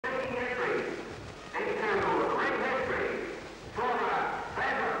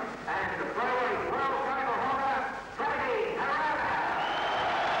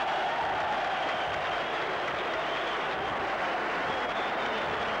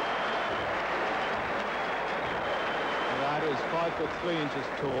5'3"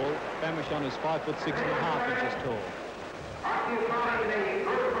 tall. Famechon is 5'6.5" tall. Occupying the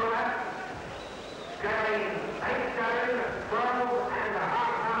group lap, scaling 8 stone,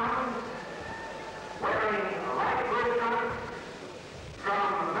 12.5 pounds, wearing light blue trunks,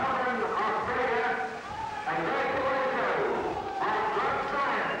 from Melbourne, Australia, and great boy show of drug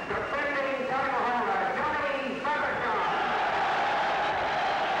science, defending title holder Johnny Famechon.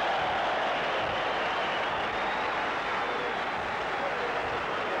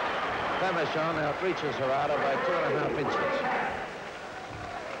 Famechon outreaches Harada by 2.5 inches.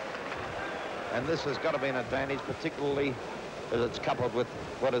 And this has got to be an advantage, particularly as it's coupled with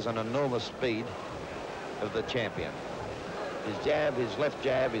what is an enormous speed of the champion. His jab, his left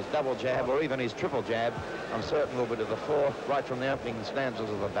jab, his double jab, or even his triple jab, I'm certain will be to the fore right from the opening stanzas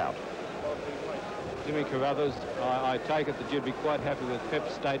of the bout. Jimmy Carruthers, I take it that you'd be quite happy with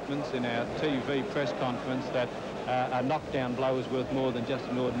Pep's statements in our TV press conference that a knockdown blow is worth more than just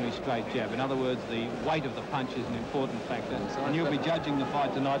an ordinary straight jab. In other words, the weight of the punch is an important factor. And you'll be judging the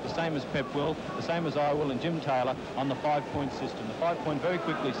fight tonight, the same as Pep will, the same as I will, and Jim Taylor, on the 5-point system. The 5-point very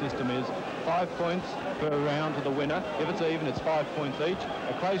quickly system is 5 points per round to the winner. If it's even, it's 5 points each.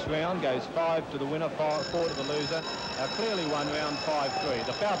 A close round goes 5 to the winner, 4 to the loser. Clearly won round 5-3.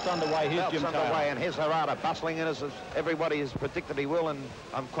 The bout's underway. Here's Jim Taylor. Underway, and here's Harada bustling in as everybody has predicted he will, and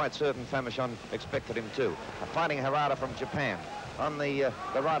I'm quite certain Famechon expected him to. Fighting Harada from Japan. On the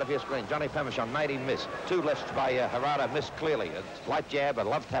right of your screen, Johnny Famechon made him miss. 2 lefts by Harada, missed clearly. A light jab, a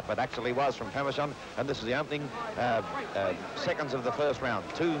love tap it actually was from Famechon, and this is the opening seconds of the first round.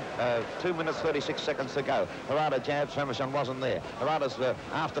 2 minutes 36 seconds to go. Harada jabs, Famechon wasn't there. Harada's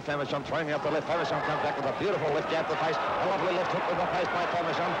after Famechon, throwing out the left. Famechon comes back with a beautiful left jab to the face. A lovely left hook to the face by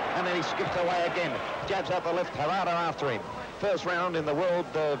Famechon, and then he skips away again. Jabs out the left, Harada after him. First round in the World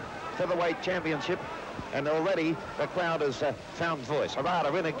Featherweight Championship. And already the crowd has found voice.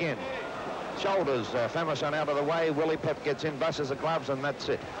 Harada in again. Shoulders, Famechon out of the way. Willie Pep gets in, busts the gloves, and that's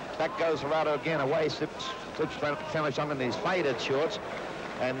it. Back goes Harada again. Away slips Famechon in his faded shorts.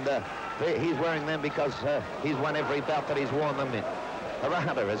 And he's wearing them because he's won every bout that he's worn them in.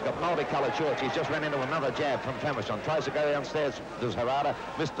 Harada has got multicolored shorts. He's just ran into another jab from Famechon. Tries to go downstairs. Does Harada.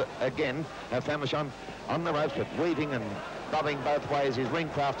 Missed it again. Famechon on the ropes, but weaving and bobbing both ways. His ring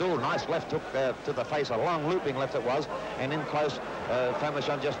craft. Oh, nice left hook to the face. A long looping left it was. And in close,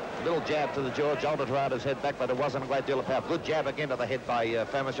 Famechon just a little jab to the jaw. Jolted Harada's head back, but it wasn't a great deal of power. Good jab again to the head by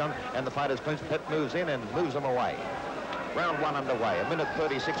Famechon. And the fighters clinch. Pep moves in and moves them away. Round 1 underway. 1 minute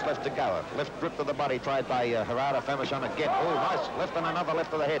 36 left to go. Left grip to the body tried by Harada. Famechon again. Oh, nice left and another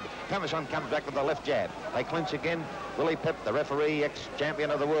left to the head. Famechon comes back with the left jab. They clinch again. Willie Pep, the referee, ex-champion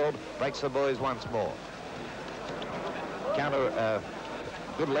of the world, breaks the boys once more. Counter,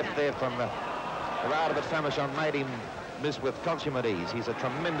 good left there from Harada, but Famechon made him miss with consummate ease. He's a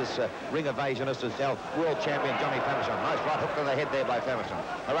tremendous ring evasionist as our world champion, Johnny Famechon. Nice right hook to the head there by Famechon.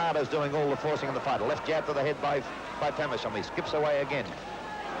 Harada's doing all the forcing in the fight. A left jab to the head by Famechon. He skips away again.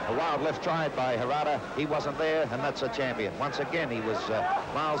 A wild left tried by Harada. He wasn't there, and that's a champion. Once again, he was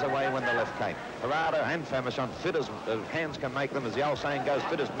miles away when the left came. Harada and Famechon, fit as hands can make them, as the old saying goes,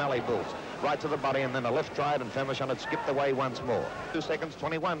 fit as Mallee bulls. Right to the body, and then a left tried, and Famechon had skipped away once more. 2 seconds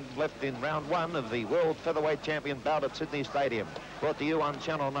 21 left in round 1 of the World Featherweight Champion bout at Sydney Stadium. Brought to you on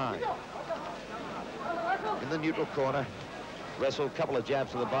Channel 9. In the neutral corner, wrestle, couple of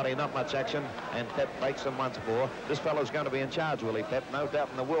jabs to the body, not much action, and Pep breaks them once more. This fellow's going to be in charge, Willie Pep, no doubt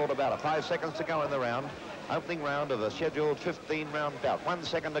in the world about it. 5 seconds to go in the round. Opening round of the scheduled 15-round bout. 1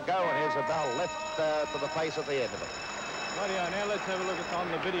 second to go, and here's a bell left to the face at the end of it. Rightio, now let's have a look on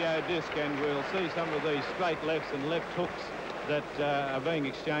the video disc, and we'll see some of these straight lefts and left hooks that are being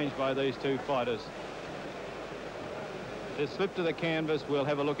exchanged by these two fighters. Just slip to the canvas, we'll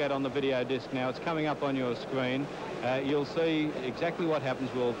have a look at on the video disc now. It's coming up on your screen. You'll see exactly what happens.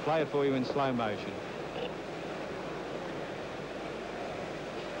 We'll play it for you in slow motion.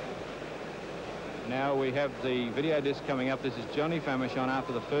 Now we have the video disc coming up. This is Johnny Famechon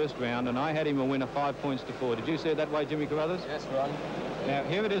after the first round, and I had him a winner 5 points to 4. Did you see it that way, Jimmy Carruthers? Yes, Ron. Now,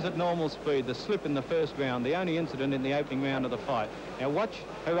 here it is at normal speed, the slip in the first round, the only incident in the opening round of the fight. Now, watch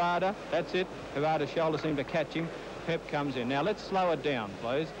Harada. That's it. Harada's shoulder seemed to catch him. Pep comes in. Now, let's slow it down,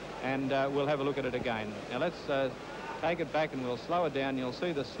 please, and we'll have a look at it again. Now, let's take it back, and we'll slow it down. You'll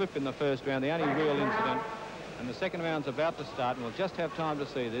see the slip in the first round, the only real incident. And the second round's about to start, and we'll just have time to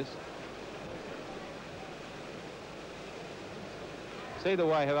see this. See the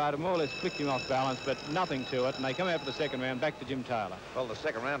way Harada more or less flicked him off balance, but nothing to it, and they come out for the second round, back to Jim Taylor. Well, the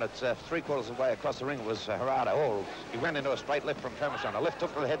second round, it's three-quarters of the way across the ring was Harada. Oh, he ran into a straight left from Famechon. A left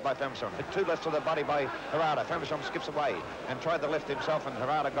hook to the head by Famechon. Hit two lefts to the body by Harada. Famechon skips away and tried the left himself, and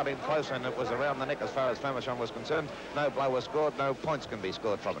Harada got in close, and it was around the neck as far as Famechon was concerned. No blow was scored, no points can be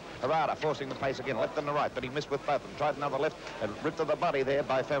scored from it. Harada forcing the pace again, left and the right, but he missed with both and tried another left and ripped to the body there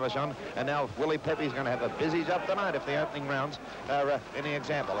by Famechon. And now Willie Pepe's going to have a busy job tonight if the opening rounds are any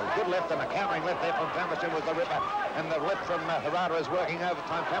example. A good left and a countering left there from Famechon was the ripper. And the left from Harada is working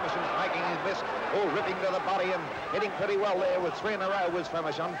overtime. Famechon's making his miss. Oh, ripping to the body and hitting pretty well there with three in a row was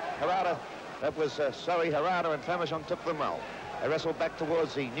Famechon. Harada, that was Harada, and Famechon took them well. They wrestled back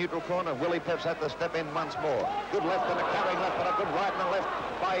towards the neutral corner. Willie Peps had to step in once more. Good left and a carrying left, but a good right and a left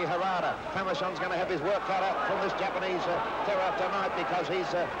by Harada. Famechon's going to have his work cut out from this Japanese terror tonight, because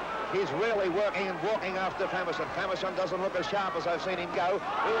he's really working and walking after Famechon. Famechon doesn't look as sharp as I've seen him go. Ooh,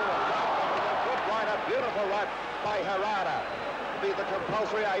 a good right, a beautiful right by Harada. Be the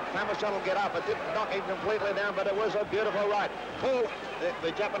compulsory 8. Famechon will get up. It didn't knock him completely down, but it was a beautiful right. Oh,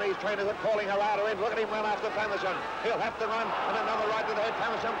 the Japanese trainers are calling Harada in. Look at him run after Famechon. He'll have to run, and another right to the head.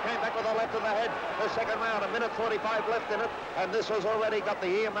 Famechon came back with a left to the head. The second round, 1:45 left in it, and this has already got the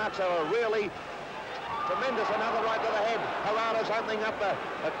earmarks of a really tremendous, another right to the head. Harada's opening up a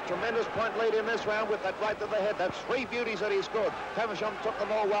tremendous point lead in this round with that right to the head. That's three beauties that he scored. Famechon took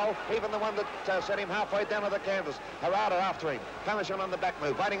them all well, even the one that sent him halfway down to the canvas. Harada after him. Famechon on the back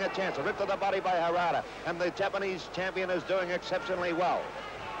move, waiting a chance. A rip to the body by Harada. And the Japanese champion is doing exceptionally well.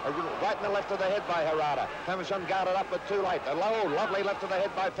 A right and a left to the head by Harada. Famechon guarded up, but too late. A low, lovely left to the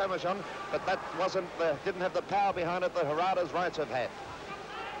head by Famechon, but that didn't have the power behind it that Harada's rights have had.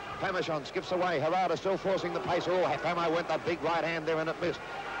 Famechon skips away. Harada still forcing the pace. Oh, Famo went that big right hand there and it missed.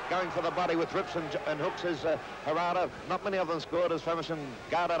 Going for the body with rips and hooks is Harada. Not many of them scored as Famechon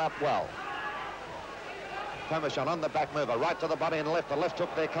guarded up well. Famechon on the back move, a right to the body and left. The left hook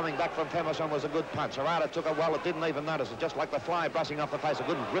there coming back from Famechon was a good punch. Harada took it well. It didn't even notice it, just like the fly brushing off the face. A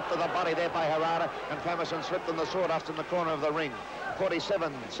good rip to the body there by Harada, and Famechon slipped in the sawdust in the corner of the ring.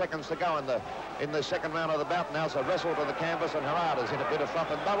 47 seconds to go in the second round of the bout. Now it's a wrestle to the canvas, and Harada's in a bit of fluff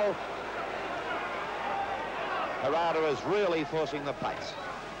and bubble. Harada is really forcing the pace.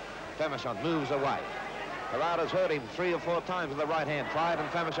 Famechon moves away. Harada's hurt him 3 or 4 times with the right hand. Tried, and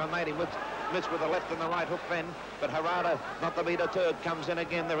Famechon made him miss with the left and the right hook then. But Harada, not to be deterred, comes in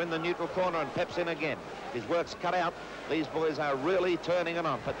again. They're in the neutral corner, and Pep's in again. His work's cut out. These boys are really turning it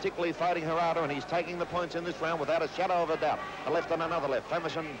on, particularly fighting Harada, and he's taking the points in this round without a shadow of a doubt. A left and another left.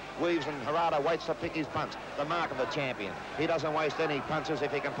 Famechon weaves, and Harada waits to pick his punch. The mark of the champion. He doesn't waste any punches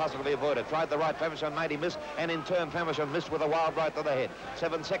if he can possibly avoid it. Tried the right, Famechon made him miss, and in turn Famechon missed with a wild right to the head.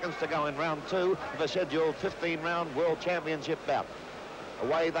 7 seconds to go in round 2 of the scheduled 15-round World Championship bout.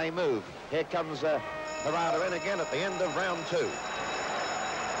 Away they move. Here comes Harada in again at the end of round 2.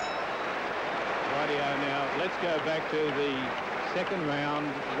 Rightio, now let's go back to the second round.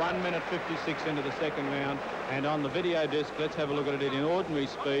 1:56 into the second round, and on the video disc, let's have a look at it in ordinary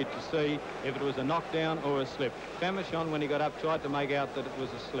speed to see if it was a knockdown or a slip. Famechon, when he got up, tried to make out that it was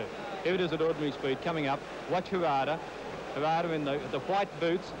a slip. If it is at ordinary speed coming up, watch Harada. Harada in the white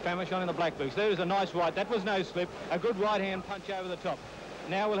boots, Famechon in the black boots. There's a nice right. That was no slip. A good right-hand punch over the top.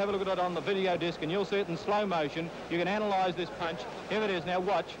 Now we'll have a look at it on the video disc, and you'll see it in slow motion. You can analyse this punch. Here it is. Now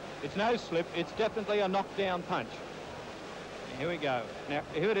watch. It's no slip. It's definitely a knockdown punch. Here we go. Now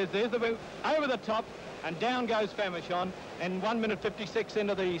here it is. There's the boot over the top, and down goes Famechon. And 1:56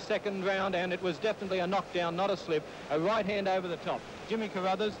 into the second round, and it was definitely a knockdown, not a slip. A right hand over the top. Jimmy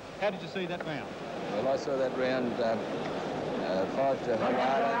Carruthers, how did you see that round? Well, I saw that round 5 to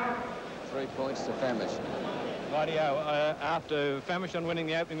Harada, 3 points to Famechon. Rightio, after Famechon winning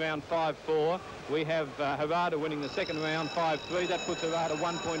the opening round 5-4, we have Harada winning the second round 5-3. That puts Harada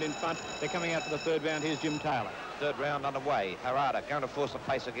 1 point in front. They're coming out for the third round. Here's Jim Taylor. Third round underway. Harada going to force the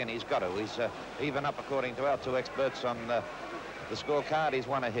pace again. He's got to. He's even up according to our 2 experts on the scorecard. He's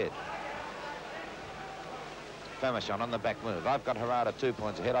 1 ahead. Famechon on the back move. I've got Harada 2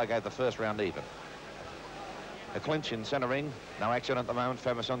 points ahead. I gave the first round even. A clinch in centre ring. No action at the moment.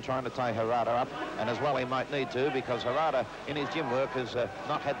 Famechon trying to tie Harada up, and as well he might need to, because Harada in his gym work has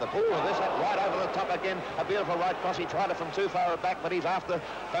not had the... Oh, this right over the top again. A beautiful right cross. He tried it from too far back, but he's after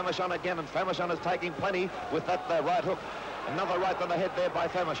Famechon again, and Famechon is taking plenty with that right hook. Another right to the head there by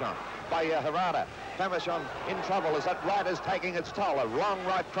Famechon, by Harada. Famechon in trouble as that right is taking its toll. A long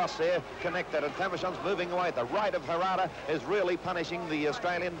right cross there connected, and Famechon's moving away. The right of Harada is really punishing the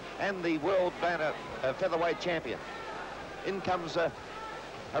Australian and the world banner featherweight champion. In comes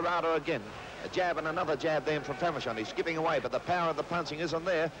Harada again. A jab and another jab then from Famechon. He's skipping away, but the power of the punching isn't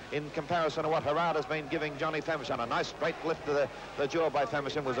there in comparison to what Harada's been giving Johnny Famechon. A nice straight lift to the jaw by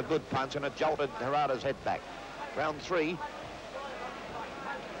Famechon was a good punch, and it jolted Harada's head back. Round 3.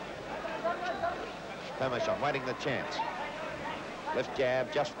 Famechon waiting the chance. Left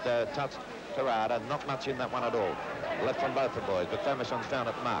jab just touched Harada. Not much in that one at all. Left from both the boys, but Famechon's found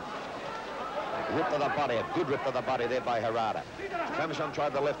it marked. Rip to the body, a good rip to the body there by Harada. Famechon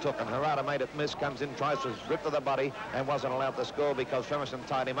tried the left hook, and Harada made it miss, comes in, tries to rip to the body, and wasn't allowed to score because Famechon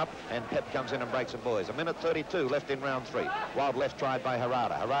tied him up, and Pep comes in and breaks the boys. A minute 32 left in round 3. Wild left tried by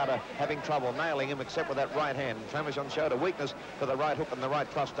Harada. Harada having trouble nailing him except with that right hand. Famechon showed a weakness for the right hook and the right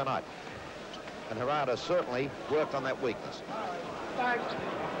cross tonight. And Harada certainly worked on that weakness.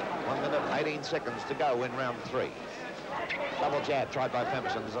 1 minute, 18 seconds to go in round 3. Double jab tried by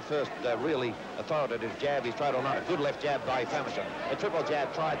Famechon. There's the first really authoritative jab he's tried all night. A good left jab by Famechon. A triple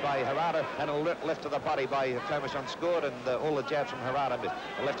jab tried by Harada, and a left to the body by Famechon scored, and all the jabs from Harada missed.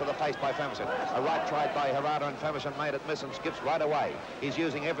 A left to the face by Famechon. A right tried by Harada, and Famechon made it miss and skips right away. He's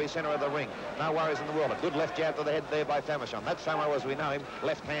using every center of the ring. No worries in the world. A good left jab to the head there by Famechon. That's Famo as we know him.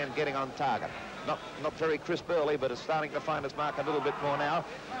 Left hand getting on target. Not very crisp early, but it's starting to find its mark a little bit more now,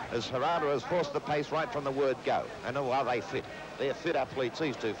 as Harada has forced the pace right from the word go. And oh, are they fit? They're fit athletes,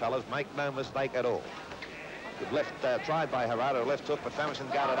 these two fellas. Make no mistake at all. Good left tried by Harada, a left hook, but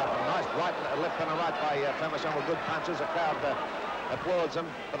Famechon guarded up. A nice right, left and a right by Famechon with good punches. A crowd applauds them,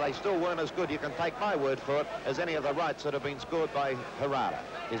 but they still weren't as good, you can take my word for it, as any of the rights that have been scored by Harada.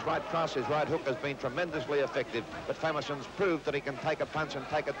 His right cross, his right hook has been tremendously effective, but Famechon's proved that he can take a punch and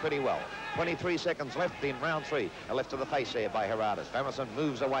take it pretty well. 23 seconds left in round 3. A left to the face there by Harada. Famechon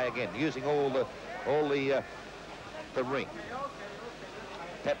moves away again, using all the ring.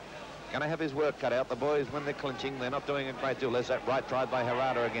 Pep going to have his work cut out. The boys, when they're clinching, they're not doing a great deal. There's that right tried by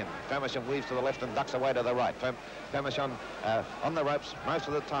Harada again. Famechon weaves to the left and ducks away to the right. Famechon on the ropes most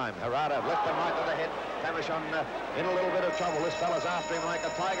of the time. Harada left and right to the head. Famechon in a little bit of trouble. This fella's after him like a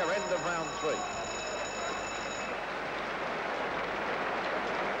tiger. End of round 3.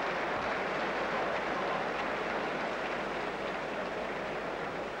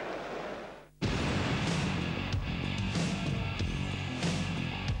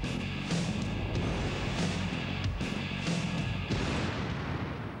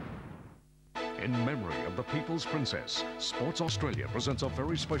 In memory of the People's Princess, Sports Australia presents a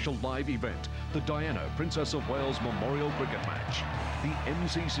very special live event, the Diana, Princess of Wales Memorial Cricket Match. The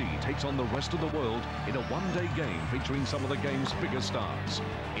MCC takes on the rest of the world in a one-day game featuring some of the game's biggest stars.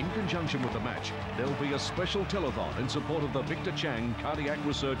 In conjunction with the match, there'll be a special telethon in support of the Victor Chang Cardiac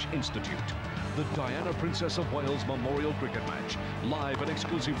Research Institute. The Diana, Princess of Wales Memorial Cricket Match, live and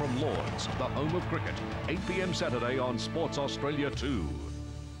exclusive from Lord's, the home of cricket, 8 p.m. Saturday on Sports Australia 2.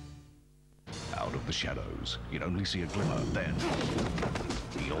 Out of the shadows, you'd only see a glimmer then.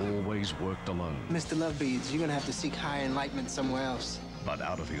 He always worked alone. Mr. Lovebeads, you're gonna have to seek higher enlightenment somewhere else. But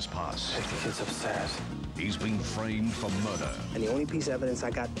out of his past, Take the kids upstairs. he's been framed for murder. And the only piece of evidence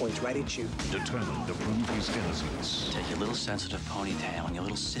I got points right at you. Determined to prove his innocence. Take your little sensitive ponytail and your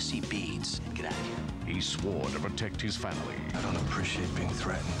little sissy beads and get out of here. He swore to protect his family. I don't appreciate being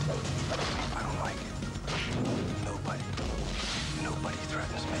threatened. I don't like it. Nobody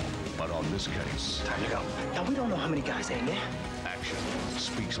threatens me. But on this case, Time to go. Now, we don't know how many guys are in there. action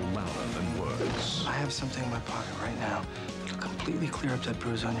speaks louder than words. I have something in my pocket right now. It'll completely clear up that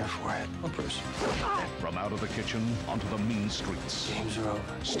bruise on your forehead. What bruise? From out of the kitchen onto the mean streets, Games are over.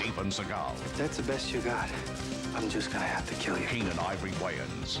 Steven Seagal, If that's the best you got, I'm just gonna have to kill you. Keenan Ivory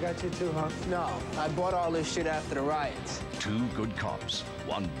Wayans, Got you too, huh? No, I bought all this shit after the riots. 2 good cops,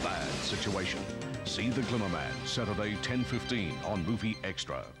 1 bad situation. See The Glimmer Man, Saturday, 10:15 on Movie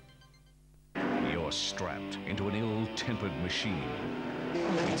Extra. You're strapped into an ill-tempered machine.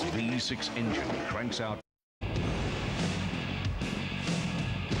 Its V6 engine cranks out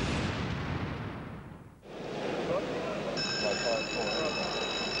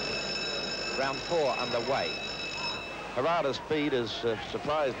Round 4 underway. Harada's speed has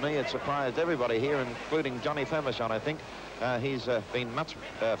surprised me. It surprised everybody here, including Johnny Famechon, I think. He's been much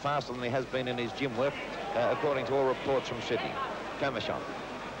faster than he has been in his gym work, according to all reports from Sydney. Famechon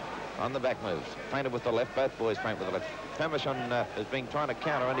on the back moves. Painted with the left. Both boys paint with the left. Famechon has been trying to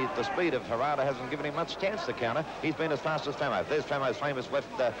counter, and the speed of Harada hasn't given him much chance to counter. He's been as fast as Famo. There's Famo's famous left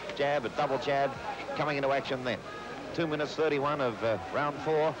jab, a double jab, coming into action then. 2 minutes 31 of round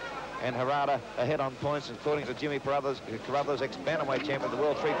 4. And Harada ahead on points, according to Jimmy Carruthers, ex-bantamweight champion of the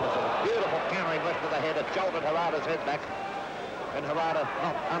world, 3 points. A beautiful countering left to the head. It jolted Harada's head back. And Harada,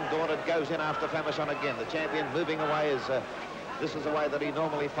 not undaunted, goes in after Famechon again. The champion moving away as This is the way that he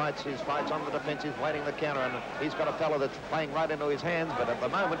normally fights. His fights on the defense. He's waiting the counter, and he's got a fella that's playing right into his hands. But at the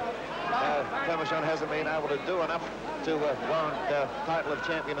moment, Famechon hasn't been able to do enough to warrant title of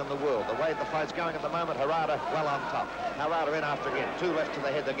champion in the world. The way the fight's going at the moment, Harada well on top. Harada in after again. 2 left to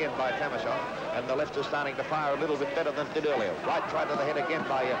the head again by Famechon, and the left is starting to fire a little bit better than it did earlier. Right try to the head again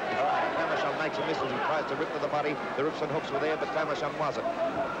by Harada. Famechon makes a miss as he tries to rip to the body. The rips and hooks were there, but Famechon wasn't.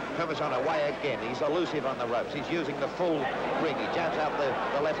 Famechon away again. He's elusive on the ropes. He's using the full ring. He jabs out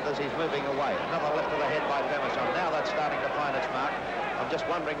the left as he's moving away. Another left to the head by Famechon. Now that's starting to find its mark. I'm just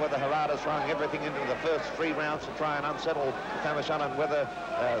wondering whether Harada's throwing everything into the first 3 rounds to try and unsettle Famechon, and whether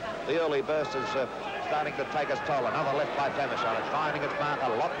the early burst is starting to take its toll. Another left by Famechon. It's finding its mark a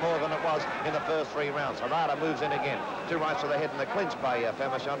lot more than it was in the first 3 rounds. Harada moves in again. 2 rights to the head in the clinch by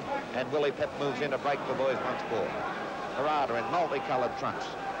Famechon, and Willie Pep moves in to break the boys once more. Harada in multicolored trunks.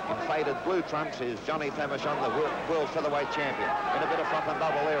 In faded blue trunks is Johnny Famechon, the world featherweight champion. In a bit of flop and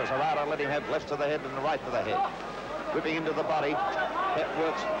double there as Harada let him have left to the head and the right to the head. Whipping into the body, Pep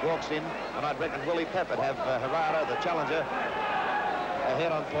walks in, and I'd reckon Willie Pep would have Harada, the challenger,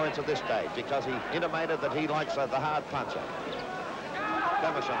 ahead on points at this stage, because he intimated that he likes the hard puncher.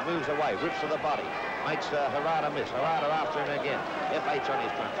 Famechon moves away, rips to the body, makes Harada miss. Harada after him again. FH on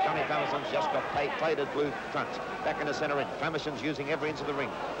his trunks. Johnny Famechon's just got faded blue trunks. Back in the center ring. Famechon's using every inch of the ring.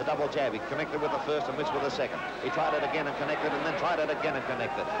 The double jab. He connected with the first and missed with the second. He tried it again and connected, and then tried it again and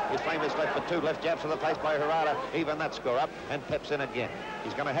connected. His famous left for 2 left jabs to the face by Harada. Even that score up, and Pep's in again.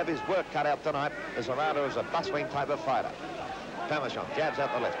 He's going to have his work cut out tonight, as Harada is a bustling type of fighter. Famechon jabs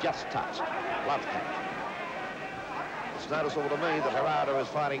out the left. Just touch. Love tap. It's noticeable to me that Harada is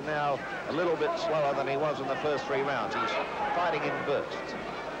fighting now a little bit slower than he was in the first 3 rounds. He's fighting in bursts.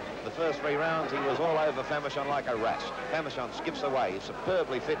 The first 3 rounds, he was all over Famechon like a rash. Famechon skips away. He's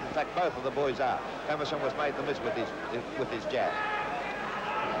superbly fit. In fact, both of the boys are. Famechon was made to miss with his jab.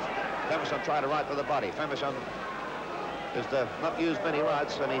 Famechon tried to right to the body. Famechon has not used many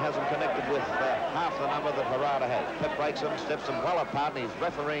rights, and he hasn't connected with half the number that Harada had. Pep breaks him, steps him well apart, and he's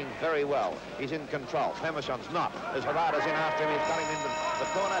refereeing very well. He's in control. Famechon's not. As Harada's in after him, he's got him into the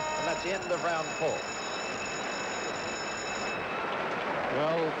corner, and that's the end of round 4.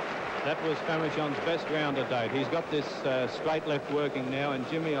 Well, that was Famechon's best round to date. He's got this straight left working now, and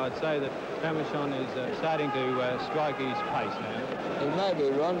Jimmy, I'd say that Famechon is starting to strike his pace now. He may be,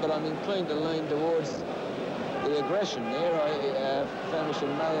 Ron, but I'm inclined to lean towards the aggression there.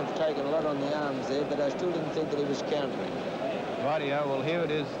 Famechon may have taken a lot on the arms there, but I still didn't think that he was countering. Rightio, well, here it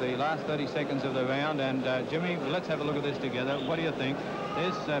is, the last 30 seconds of the round, and Jimmy, let's have a look at this together. What do you think?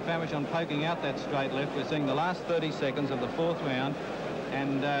 There's Famechon poking out that straight left. We're seeing the last 30 seconds of the 4th round,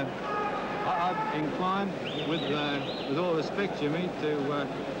 and I'm inclined, with all respect, Jimmy, to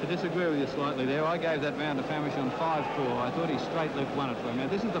disagree with you slightly there. I gave that round to Famechon 5-4. I thought his straight left won it for him. Now,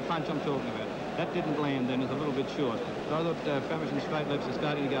 this is the punch I'm talking about. That didn't land then, it's a little bit short. So I thought Famechon's straight lefts are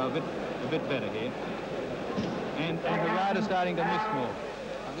starting to go a bit better here. And Harada's starting to miss more.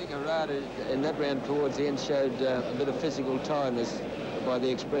 I think Harada, in that round towards the end, showed a bit of physical tiredness by the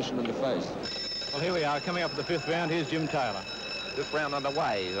expression on the face. Well, here we are, coming up at the 5th round. Here's Jim Taylor. 5th round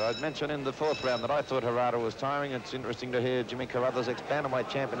underway. I'd mentioned in the 4th round that I thought Harada was tiring. It's interesting to hear Jimmy Carruthers, ex-bantamweight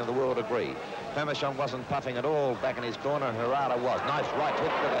champion of the world, agree. Famechon wasn't puffing at all back in his corner. Harada was. Nice right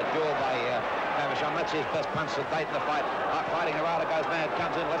hook with a jaw by Famechon. That's his best punch to date in the fight. Fighting Harada goes mad,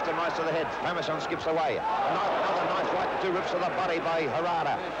 comes in left and right to the head. Famechon skips away. Another nice right, 2 rips to the body by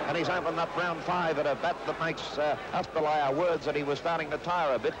Harada. And he's opened up round 5 at a bat that makes us belie our words that he was starting to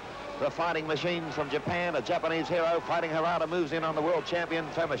tire a bit. The fighting machine from Japan, a Japanese hero, fighting Harada, moves in on the world champion,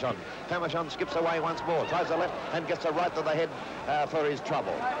 Famechon. Famechon skips away once more, tries the left and gets a right to the head for his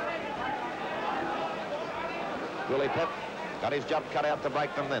trouble. Willie Pep got his job cut out to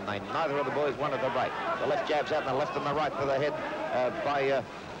break them then. Neither of the boys wanted to break. The left jabs out and the left and the right to the head by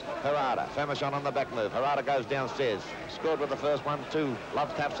Harada. Famechon on the back move. Harada goes downstairs. Scored with the first one. 2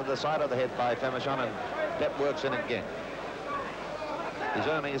 love taps to the side of the head by Famechon, and Pep works in again. He's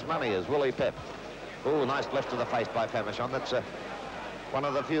earning his money as Willie Pep. Oh, nice left to the face by Famechon. That's one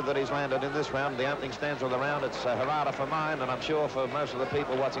of the few that he's landed in this round. The opening stanza of the round. It's Harada for mine, and I'm sure for most of the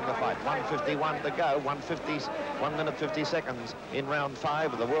people watching the fight. 1:51 to go. 1 minute 50 seconds in round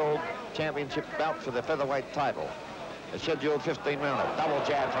 5 of the World Championship bout for the featherweight title. A scheduled 15-rounder. Double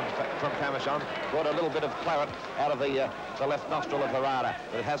jab from Famechon. Brought a little bit of claret out of the left nostril of Harada,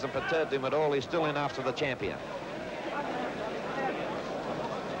 but it hasn't perturbed him at all. He's still in after the champion.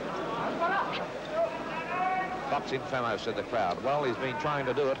 Boxing Famo, said the crowd. Well, he's been trying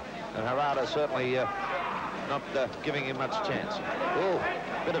to do it, and Harada certainly not giving him much chance. Oh,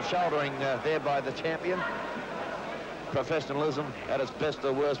 bit of shouldering there by the champion. professionalism at its best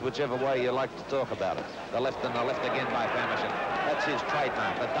or worst, whichever way you like to talk about it. The left and the left again by Famechon. That's his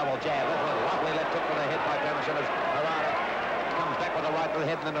trademark, the double jab. That's a lovely left hook to the head by Famechon as Harada comes back with a right to the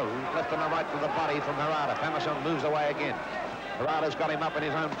head and then a left and a right to the body from Harada. Famechon moves away again. Harada's got him up in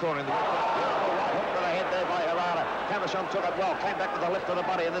his own corner. Beautiful right hook to the head there by Harada. Famechon took it well, came back with the left to the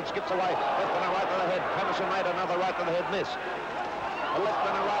body and then skips away. Left and a right to the head. Famechon made another right to the head miss. A left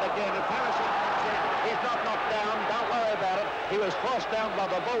and a right again, and Famechon comes in. He's not knocked down, don't worry about it. He was forced down by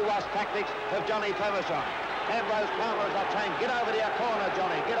the bull rush tactics of Johnny Famechon. Ambrose Palmer is saying, get over to your corner,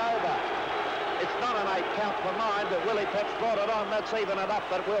 Johnny, get over. It's not an 8 count for mine, but Willie Pep's brought it on. That's even it up,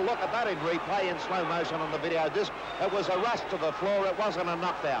 but we'll look at that in replay in slow motion on the video disc. It was a rush to the floor. It wasn't a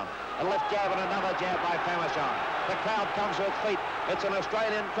knockdown. A left jab and another jab by Famechon. The crowd comes to its feet. It's an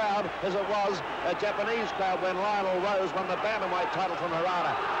Australian crowd, as it was a Japanese crowd when Lionel Rose won the bantamweight title from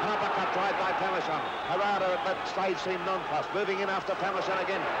Harada. An uppercut tried by Famechon. Harada at that stage seemed nonplussed. Moving in after Famechon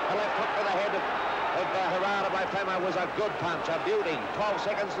again. A left hook to the head of Harada by Famo was a good punch, a beauty. 12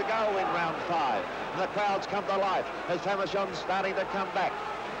 seconds to go in round 5. And the crowds come to life as Famechon's starting to come back.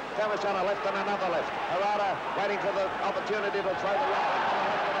 Famechon a left and another left. Harada waiting for the opportunity to throw the right and a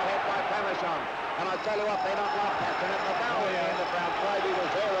left to the head by Famechon. And I tell you what, they're not like that. And at the bell at the end of round 5, he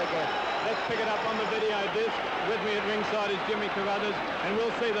was there again. Let's pick it up on the video disc. With me at ringside is Jimmy Carruthers, and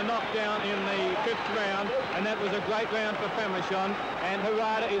we'll see the knockdown in the 5th round, and that was a great round for Famechon, and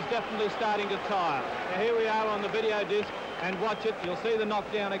Harada is definitely starting to tire. Now here we are on the video disc, and watch it, you'll see the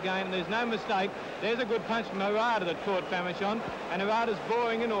knockdown again, and there's no mistake. There's a good punch from Harada that caught Famechon, and Harada's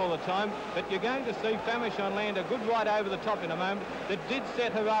boring in all the time, but you're going to see Famechon land a good right over the top in a moment that did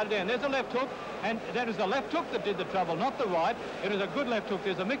set Harada down. There's a left hook, and that was the left hook that did the trouble, not the right. It was a good left hook.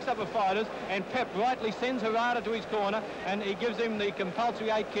 There's a mix-up of fighters, and Pep rightly sends Harada to his corner, and he gives him the compulsory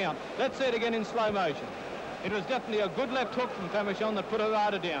 8 count. Let's see it again in slow motion. It was definitely a good left hook from Famechon that put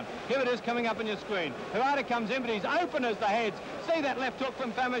Harada down. Here it is coming up on your screen. Harada comes in, but he's open as the heads. See that left hook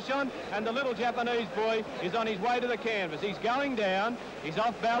from Famechon? And the little Japanese boy is on his way to the canvas. He's going down. He's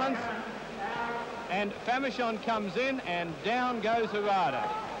off balance. And Famechon comes in, and down goes Harada.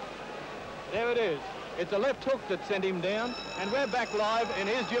 There it is. It's a left hook that sent him down. And we're back live, and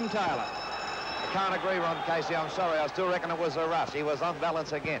here's Jim Taylor. I can't agree, Ron Casey. I'm sorry. I still reckon it was a rush. He was off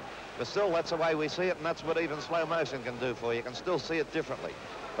balance again. But still, that's the way we see it, and that's what even slow motion can do for you. You can still see it differently.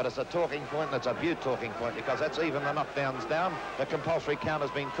 But it's a talking point, and it's a beaut talking point, because that's even the knockdowns down. The compulsory count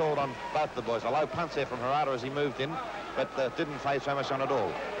has been called on both the boys. A low punch there from Harada as he moved in, but didn't phase Famechon at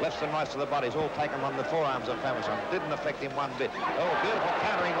all. Lefts and rights to the bodies, all taken on the forearms of Famechon. Didn't affect him one bit. Oh, beautiful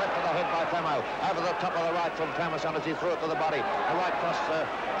countering left to the head by Famo. Over the top of the right from Famechon as he threw it to the body. A right cross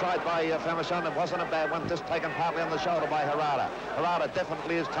tried by Famechon. It wasn't a bad one, just taken partly on the shoulder by Harada. Harada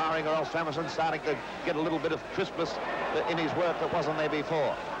definitely is tiring, or else Famechon's starting to get a little bit of crispness in his work that wasn't there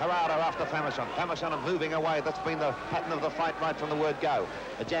before. Harada after Famechon. Famechon moving away. That's been the pattern of the fight right from the word go.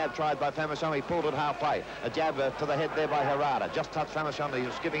 A jab tried by Famechon. He pulled it halfway. A jab to the head there by Harada. Just touched Famechon. He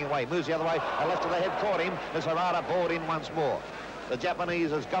was skipping away. Moves the other way. A left to the head caught him as Harada bored in once more. The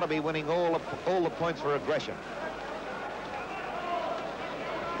Japanese has got to be winning all the points for aggression.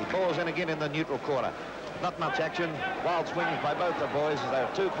 He falls in again in the neutral corner. Not much action. Wild swings by both the boys as they're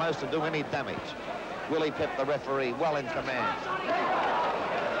too close to do any damage. Willie Pep, the referee, well in command.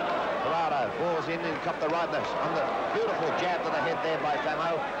 Harada balls in and cut the rightness on the beautiful jab to the head there by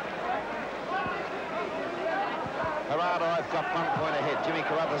Famo. Harada, I've got 1 point ahead. Jimmy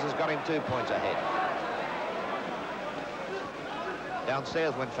Carruthers has got him 2 points ahead.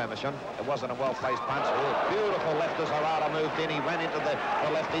 Downstairs went Famechon. It wasn't a well-placed punch. Oh, beautiful left as Harada moved in. He ran into the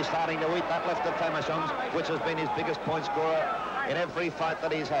left. He's starting to eat that left of Famechon's, which has been his biggest point scorer in every fight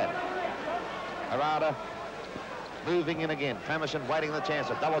that he's had. Harada moving in again. Famechon waiting the chance.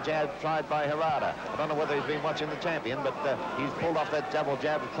 A double jab tried by Harada. I don't know whether he's been watching the champion, but he's pulled off that double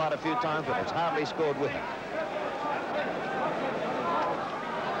jab quite a few times, but it's hardly scored with him.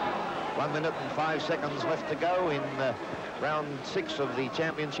 1 minute and 5 seconds left to go in round 6 of the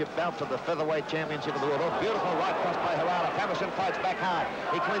championship bout for the featherweight championship of the world. Oh, beautiful right cross by Harada. Famechon fights back hard.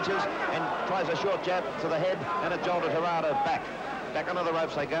 He clinches and tries a short jab to the head, and it jolted Harada back. Back under the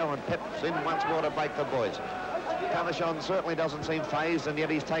ropes they go, and Pep's in once more to break the boys. Famechon certainly doesn't seem phased, and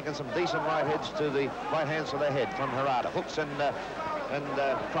yet he's taken some decent right hands to the head from Harada. Hooks and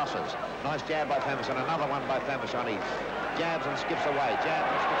crosses. Nice jab by Famechon. Another one by Famechon. He jabs and skips away. Jabs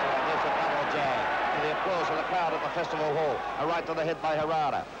and skips away. There's a double jab. And the applause of the crowd at the festival hall. A right to the head by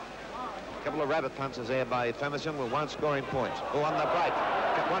Harada. A couple of rabbit punches there by Famechon with one scoring points. Oh, on the break.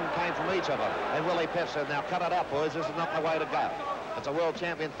 One came from each of them. And Willie Pep said, now cut it out, boys. This is not the way to go. It's a world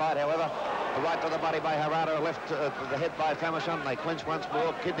champion fight, however. A right to the body by Harada, a left to the head by Famechon. They clinch once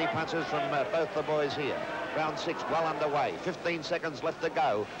more. Kidney punches from both the boys here. Round 6 well underway. 15 seconds left to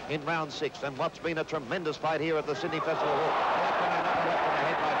go in round 6. And what's been a tremendous fight here at the Sydney Festival Hall. A left and another left in the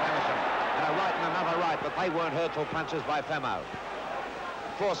head by Famechon. And a right and another right, but they weren't hurtful punches by Famo.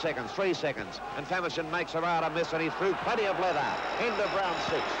 4 seconds, 3 seconds, and Famechon makes Harada miss, and he threw plenty of leather. End of round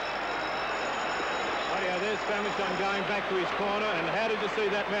 6. Oh, yeah, there's Famechon going back to his corner, and how did you see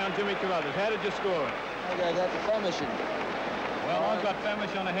that round, Jimmy Carruthers? How did you score it? I gave that to Famechon. Well, I've got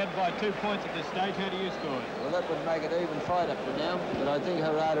Famechon ahead by 2 points at this stage. How do you score it? Well, that would make it even fight up to now, but I think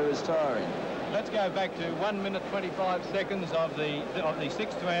Harada is tiring. Let's go back to 1 minute 25 seconds of the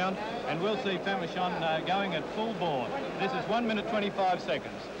 6th round, and we'll see Famechon going at full bore. This is 1 minute 25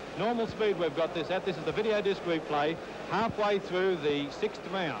 seconds. Normal speed we've got this at. This is the video disc replay halfway through the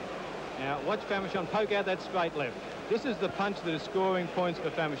 6th round. Now, watch Famechon poke out that straight left. This is the punch that is scoring points for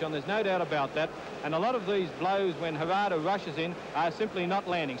Famechon. There's no doubt about that. And a lot of these blows when Harada rushes in are simply not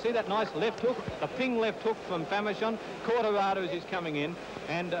landing. See that nice left hook? The ping left hook from Famechon caught Harada as he's coming in.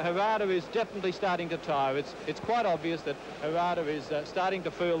 And Harada is definitely starting to tire. It's quite obvious that Harada is starting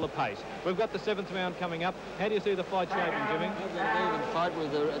to feel the pace. We've got the 7th round coming up. How do you see the fight shaping, Jimmy? I've got an even fight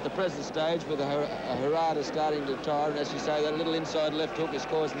with at the present stage with Harada starting to tire. And as you say, that little inside left hook is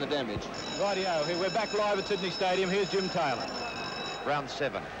causing the damage. Rightio, we're back live at Sydney Stadium. Here's Jim Taylor. Round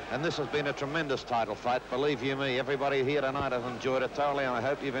 7, and this has been a tremendous title fight. Believe you me, everybody here tonight has enjoyed it thoroughly, and I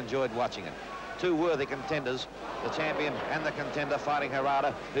hope you've enjoyed watching it. Two worthy contenders, the champion and the contender fighting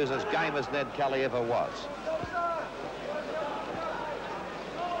Harada, who's as game as Ned Kelly ever was.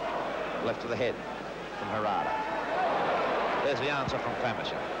 Left to the head from Harada. There's the answer from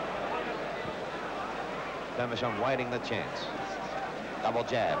Famechon. Famechon waiting the chance. Double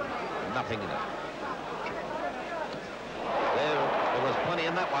jab, nothing in it. There was plenty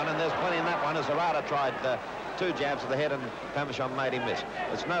in that one, and there's plenty in that one as Harada tried 2 jabs to the head, and Famechon made him miss.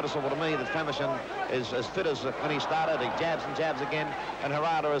 It's noticeable to me that Famechon is as fit as when he started. He jabs and jabs again, and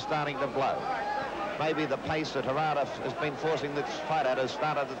Harada is starting to blow. Maybe the pace that Harada has been forcing this fight at has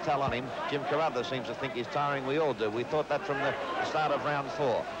started to tell on him. Jim Carruthers seems to think he's tiring. We all do. We thought that from the start of round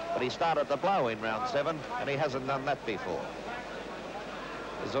 4. But he started to blow in round 7, and he hasn't done that before.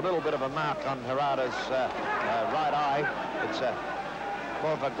 There's a little bit of a mark on Harada's right eye. It's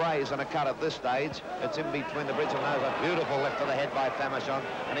more of a graze than a cut at this stage. It's in between the bridge and nose. A beautiful left to the head by Famechon,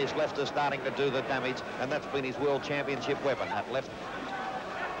 and his left is starting to do the damage, and that's been his World Championship weapon, that left.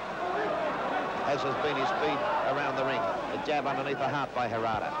 As has been his speed around the ring. A jab underneath the heart by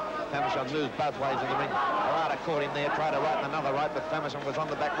Harada. Famechon moves both ways in the ring. Harada caught him there, tried to right and another right, but Famechon was on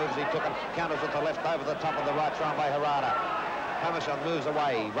the back moves. He took it, counters with the left over the top of the right thrown by Harada. Famechon moves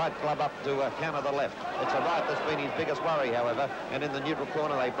away, right glove up to counter the left. It's a right that's been his biggest worry, however, and in the neutral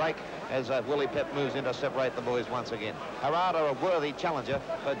corner they break as Willie Pep moves in to separate the boys once again. Harada, a worthy challenger,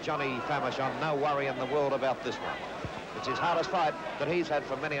 but Johnny Famechon, no worry in the world about this one. It's his hardest fight that he's had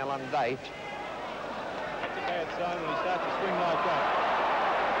for many a long day. That's a bad sign when he starts to swing like that.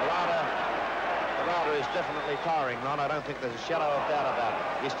 Harada is definitely tiring, Ron. I don't think there's a shadow of doubt about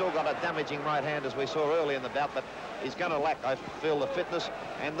it. He's still got a damaging right hand, as we saw early in the bout, but he's going to lack, I feel, the fitness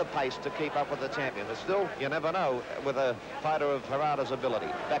and the pace to keep up with the champion. But still, you never know with a fighter of Harada's ability.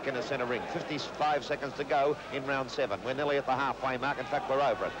 Back in the center ring, 55 seconds to go in round 7. We're nearly at the halfway mark. In fact, we're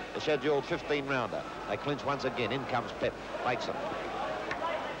over it. The scheduled 15-rounder. They clinch once again. In comes Pep. Makes them.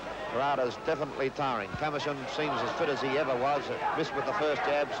 Harada's definitely tiring. Famechon seems as fit as he ever was. Missed with the first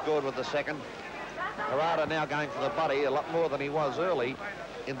jab, scored with the second. Harada now going for the body a lot more than he was early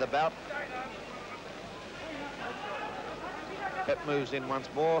in the bout. Pep moves in once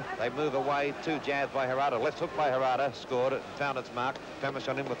more. They move away. 2 jabs by Harada. Left hook by Harada. Scored it. Found its mark.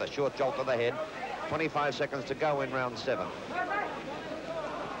 Famechon in with a short jolt to the head. 25 seconds to go in round 7.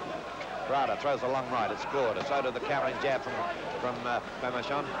 Harada throws a long right. It's scored. So did the countering jab from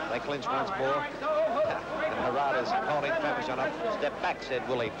Famechon. They clinch once more. And Harada's holding Famechon up. Step back, said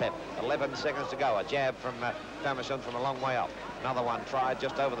Willie Pep. 11 seconds to go. A jab from Famechon from a long way up. Another one tried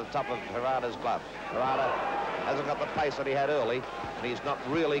just over the top of Harada's glove. Harada hasn't got the pace that he had early, and he's not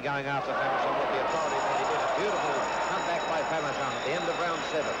really going after Famechon with the authority that he did. A beautiful comeback by Famechon at the end of round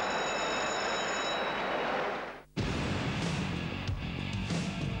 7.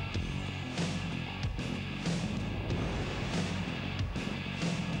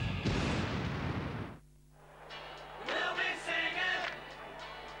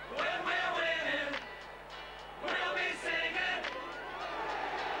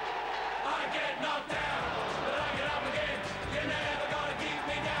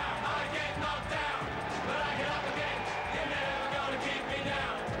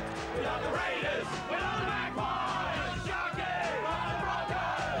 The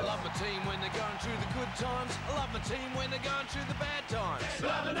when they're going through the good times. I love my team when they're going through the bad times. We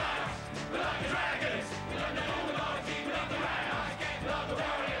love the Knights, we love the Dragons, we love the Bulldogs, we love the Rams, we love the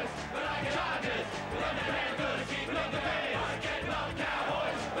Warriors, we love the Chargers, we love the Panthers, we love the Bears, we love the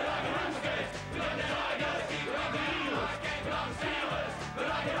Cowboys, we love the Roosters, we love the Tigers, we love the Eagles, we love the Steelers, we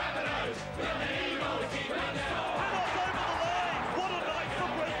love the Rabbitohs, we love the Eagles, we love the What a night for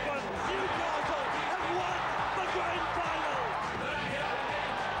Brisbane! Newcastle have won the grand final!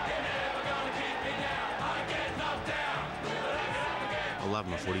 You're never gonna keep me down. I get knocked down. I love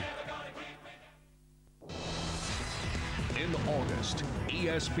my footy. In August,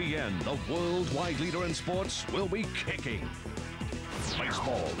 ESPN, the worldwide leader in sports, will be kicking.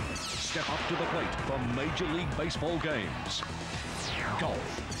 Baseball. Step up to the plate for Major League Baseball games.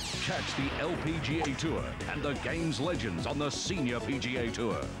 Golf. Catch the LPGA Tour and the game's legends on the Senior PGA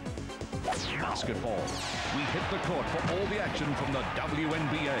Tour. Basketball. We hit the court for all the action from the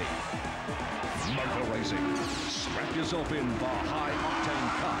WNBA. Motor racing. Strap yourself in for high-octane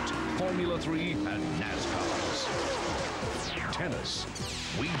kart, Formula 3 and NASCARs. Tennis.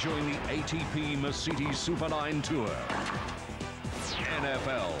 We join the ATP Mercedes Super 9 Tour.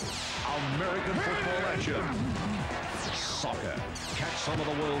 NFL. American football action. Soccer. Catch some of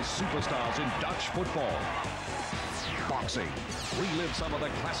the world's superstars in Dutch football. Boxing. Relive some of the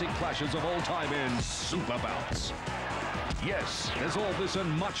classic clashes of all time in Super Bouts. Yes, there's all this and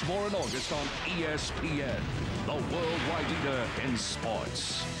much more in August on ESPN, the worldwide leader in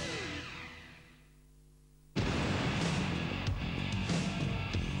sports.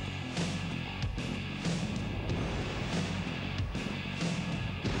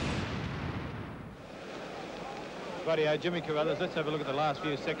 Rightio, Jimmy Carruthers, let's have a look at the last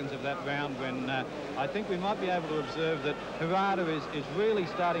few seconds of that round when I think we might be able to observe that Harada is really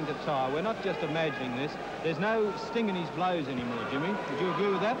starting to tire. We're not just imagining this. There's no sting in his blows anymore, Jimmy. Would you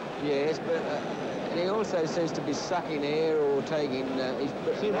agree with that? Yes, but he also seems to be sucking air or taking his...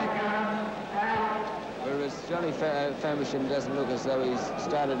 Whereas Johnny Famechon doesn't look as though he's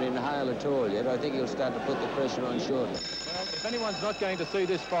started to inhale at all yet. I think he'll start to put the pressure on shortly. Well, if anyone's not going to see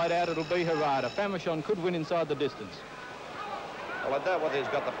this fight out, it'll be Harada. Famechon could win inside the distance. Well, I doubt whether he's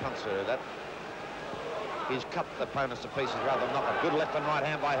got the punch to do that. He's cut the opponents to pieces rather than knock. A good left and right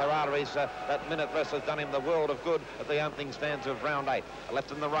hand by Harada. That minute rest has done him the world of good at the opening stands of round 8. The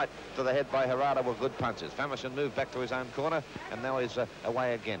left and the right to the head by Harada were good punches. Famechon moved back to his own corner, and now he's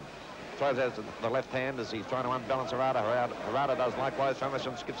away again. Throws out the left hand as he's trying to unbalance Harada. Harada does likewise.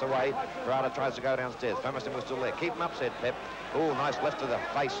 Famechon skips away. Harada tries to go downstairs. Famechon was still there. Keep him up, said Pep. Oh, nice left to the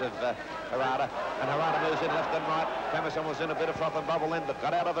face of Harada. And Harada moves in left and right. Famechon was in a bit of froth and bubble then, but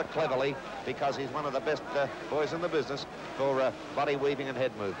got out of it cleverly because he's one of the best boys in the business for body weaving and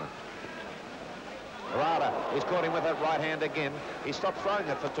head movement. Harada, he's caught him with that right hand again. He stopped throwing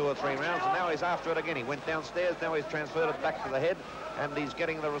it for 2 or 3 rounds, and now he's after it again. He went downstairs, now he's transferred it back to the head, and he's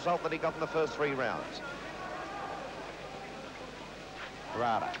getting the result that he got in the first 3 rounds.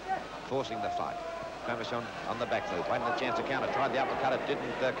 Harada forcing the fight. Famechon on the back move, waiting a chance to counter. Tried the uppercut, it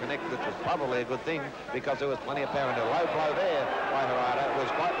didn't connect, which was probably a good thing because there was plenty of power into a low blow there by Harada. It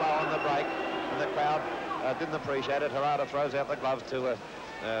was quite low on the break, and the crowd didn't appreciate it. Harada throws out the gloves to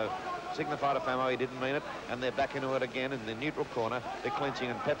signify to Famo he didn't mean it, and they're back into it again in the neutral corner. They're clinching,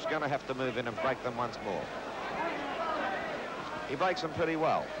 and Pep's going to have to move in and break them once more. He breaks them pretty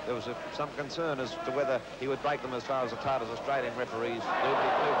well. There was some concern as to whether he would break them as far as the Tartars Australian referees do. But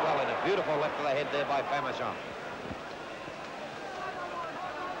he moved well in a beautiful left to the head there by Famechon.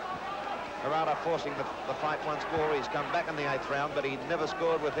 Harada forcing the fight once more. He's come back in the 8th round, but he never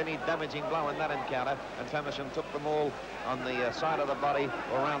scored with any damaging blow in that encounter, and Famechon took them all on the side of the body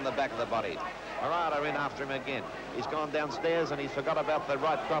or around the back of the body. Harada in after him again. He's gone downstairs and he's forgot about the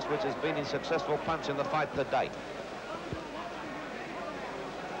right cross, which has been his successful punch in the fight to date.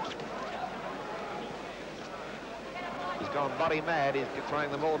 He's gone body mad. He's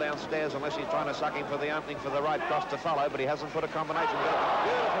throwing them all downstairs unless he's trying to suck him for the opening for the right cross to follow, but he hasn't put a combination.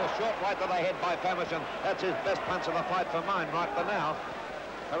 Beautiful short right to the head by Famechon. That's his best punch of the fight for mine right for now.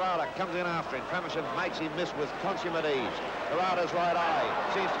 Harada comes in after him. Famechon makes him miss with consummate ease. Harada's right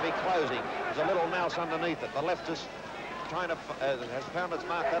eye seems to be closing. There's a little mouse underneath it. The left is trying to, has found its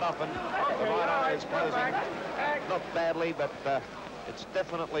mark that often. The right eye is closing. Not badly, but it's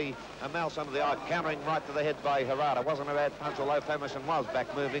definitely a mouse under the eye, countering right to the head by Harada. Wasn't a bad punch, although Famechon was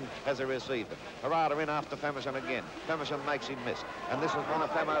back moving as he received it. Harada in after Famechon again. Famechon makes him miss. And this is one of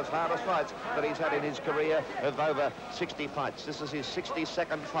Famo's hardest fights that he's had in his career of over 60 fights. This is his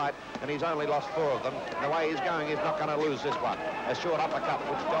 62nd fight, and he's only lost 4 of them. The way he's going, he's not going to lose this one. A short uppercut,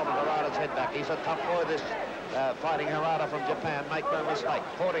 which jolted Harada's head back. He's a tough boy, this fighting Harada from Japan. Make no mistake.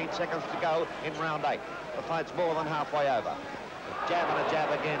 14 seconds to go in round 8. The fight's more than halfway over. Jab and a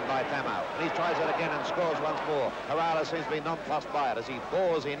jab again by Famo. And he tries it again and scores once more. Harada seems to be nonplussed by it as he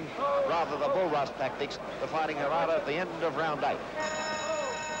bores in, rather the bull rush tactics, the fighting Harada at the end of round 8.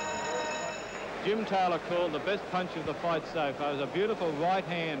 Jim Taylor called the best punch of the fight so far. It was a beautiful right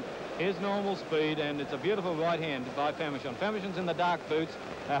hand, his normal speed, and it's a beautiful right hand by Famechon. Famechon's in the dark boots,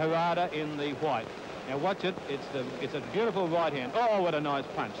 Harada in the white. Now watch it, it's a beautiful right hand. Oh, what a nice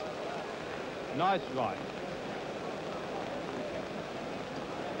punch. Nice right.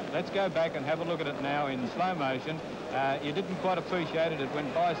 Let's go back and have a look at it now in slow motion. You didn't quite appreciate it. It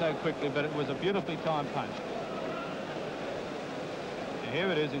went by so quickly, but it was a beautifully timed punch. Now, here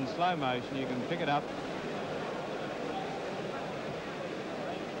it is in slow motion. You can pick it up.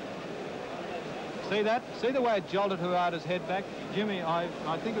 See that? See the way it jolted Harada's head back? Jimmy, I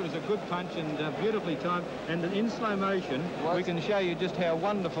think it was a good punch and beautifully timed. And in slow motion, we can show you just how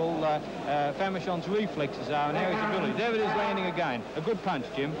wonderful Famechon's reflexes are and how his ability. There it is landing again. A good punch,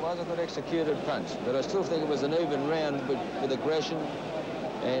 Jim. It was a good executed punch, but I still think it was an even round with aggression,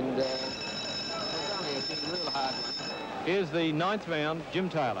 and it was only a real hard one. Here's the 9th round, Jim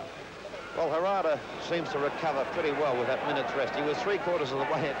Taylor. Well, Harada seems to recover pretty well with that minute's rest. He was 3/4 of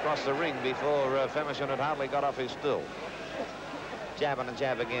the way across the ring before Famechon had hardly got off his stool. Jab and a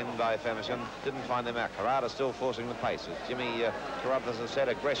jab again by Famechon. Didn't find them out. Harada still forcing the paces. Jimmy Carruthers has said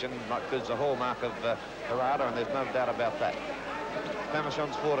aggression is the hallmark of Harada, and there's no doubt about that.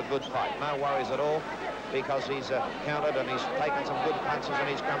 Famechon's fought a good fight. No worries at all, because he's countered and he's taken some good punches, and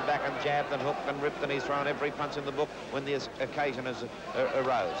he's come back and jabbed and hooked and ripped, and he's thrown every punch in the book when the occasion has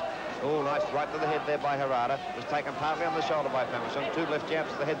arose. Oh, nice right to the head there by Harada. It was taken partly on the shoulder by Famechon. 2 left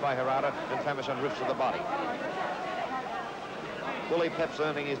jabs to the head by Harada, and Famechon rips to the body. Willie Pep's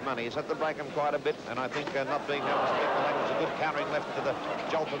earning his money. He's had to break him quite a bit, and I think not being able to speak the language, a good countering left to the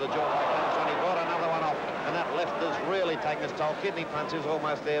jolt of the jaw by Famechon. He brought another one off, and that left has really taken its toll. Kidney punch is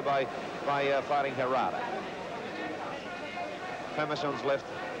almost there by fighting Harada. Famechon's left,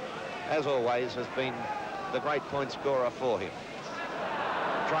 as always, has been the great point scorer for him.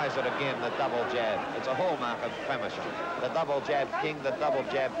 Tries it again, the double jab. It's a hallmark of Famechon. The double jab king, the double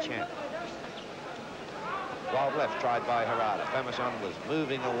jab champ. Wild left tried by Harada. Famechon was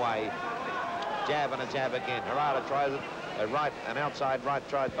moving away. Jab and a jab again. Harada tries it. A right, an outside right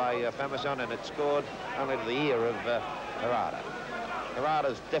tried by Famechon, and it scored only to the ear of Harada.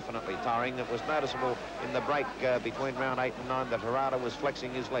 Harada's definitely tiring. It was noticeable in the break between round 8 and 9 that Harada was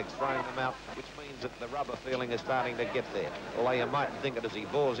flexing his legs, throwing them out, which means that the rubber feeling is starting to get there. Although you mightn't think it as he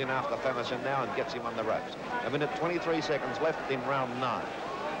bores in after Famechon now and gets him on the ropes. 1:23 seconds left in round 9.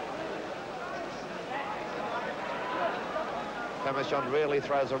 Famechon really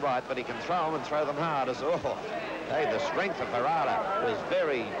throws a right, but he can throw them and throw them hard. Hey, the strength of Harada was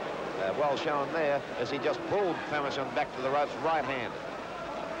very well shown there as he just pulled Famechon back to the ropes right-handed.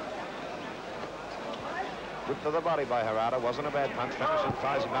 Whipped to the body by Harada. Wasn't a bad punch. Famechon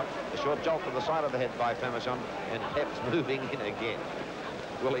ties him up. A short jolt to the side of the head by Famechon, and Pep's moving in again.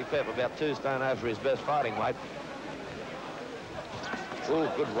 Willie Pep about 2 stone over his best fighting weight. Oh,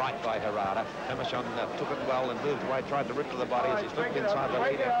 good right by Harada. Famechon took it well and moved away, tried to rip to the body as he slipped inside the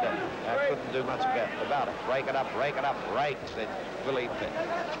lead, and couldn't do much about it. Break it up, break, said Willie Pep.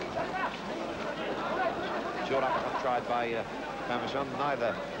 Short uppercut tried by Famechon.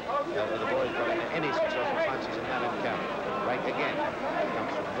 Neither of the boys got any successful punches in that encounter. Break again.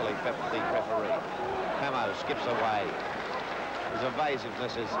 Comes from Willie Pep, the referee. Famo skips away. His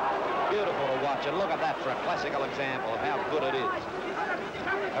evasiveness is beautiful to watch, and look at that for a classical example of how good it is.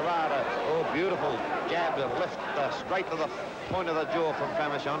 Harada, oh, beautiful jab to lift straight to the point of the jaw from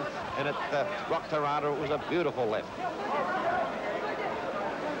Famechon, and it rocked Harada. It was a beautiful left.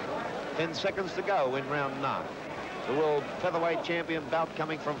 10 seconds to go in round 9. The world featherweight champion bout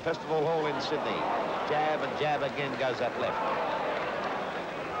coming from Festival Hall in Sydney. Jab and jab again goes that left.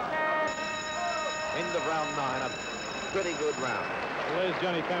 End of round 9, a pretty good round. Well, there's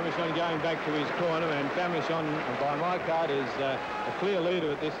Johnny Famechon going back to his corner, and Famechon, by my card, is a clear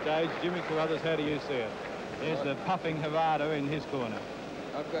leader at this stage. Jimmy Carruthers, how do you see it? There's the puffing Harada in his corner.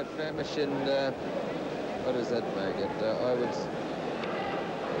 I've got Famechon, what does that make it?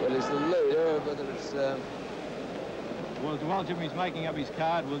 Well, he's the leader, whether it's... Well, while Jimmy's making up his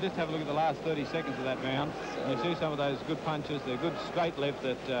card, we'll just have a look at the last 30 seconds of that round. You see some of those good punches, the good straight left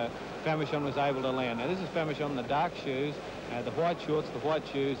that Famechon was able to land. Now, this is Famechon in the dark shoes, the white shorts, the white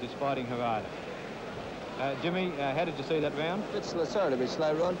shoes is fighting Harada. Jimmy, how did you see that round? Sorry to be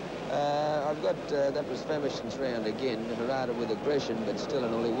slow, Ron. I've got, that was Famechon's round again. Harada with aggression, but still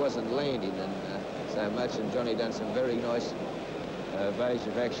and all, he wasn't landing. And so much, and Johnny done some very nice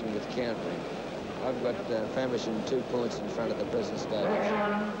evasive action with countering. I've got Famechon 2 points in front at the present stage.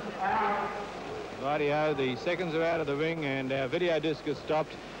 Rightio, the seconds are out of the ring and our video disc has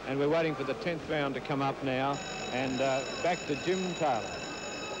stopped and we're waiting for the 10th round to come up now. And back to Jim Taylor.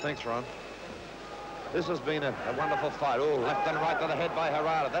 Thanks, Ron. This has been a wonderful fight. Oh, left and right to the head by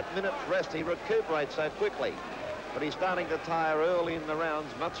Harada. That minute's rest, he recuperates so quickly. But he's starting to tire early in the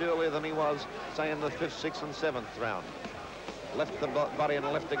rounds, much earlier than he was, say, in the 5th, 6th and 7th round. Left the body and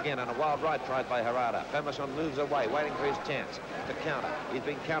left again, and a wild right tried by Harada. Famechon moves away, waiting for his chance to counter. He's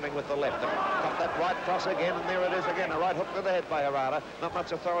been countering with the left. Got that right cross again, and there it is again. A right hook to the head by Harada. Not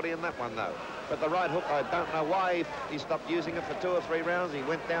much authority in that one, though. But the right hook, I don't know why he stopped using it for 2 or 3 rounds. He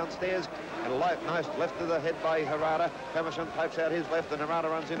went downstairs, and nice left to the head by Harada. Famechon pokes out his left, and Harada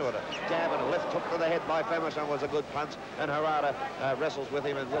runs into it. A jab and a left hook to the head by Famechon was a good punch, and Harada wrestles with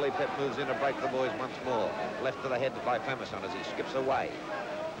him, and Willie Pep moves in to break the boys once more. Left to the head by Famechon as he skips away,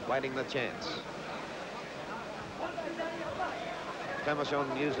 waiting the chance.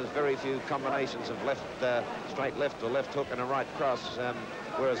 Famechon uses very few combinations of left, straight left or left hook and a right cross,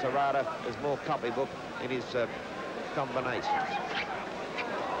 whereas Harada is more copybook in his combinations.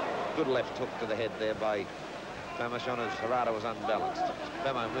 Good left hook to the head there by Famechon as Harada was unbalanced.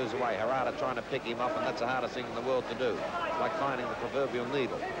 Famo moves away, Harada trying to pick him up, and that's the hardest thing in the world to do. It's like finding the proverbial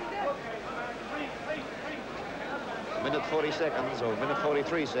needle. Minute 40 seconds, or minute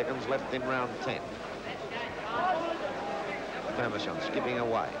 43 seconds left in round 10. Famechon skipping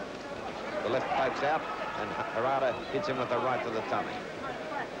away. The left pokes out, and Harada hits him with the right to the tummy.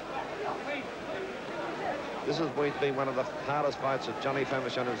 This has been one of the hardest fights that Johnny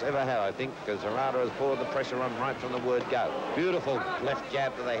Famechon has ever had, I think, because Harada has poured the pressure on right from the word go. Beautiful left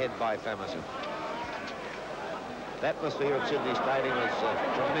jab to the head by Famechon. The atmosphere at Sydney Stadium is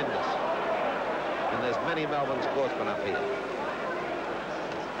tremendous. And there's many Melbourne sportsmen up here.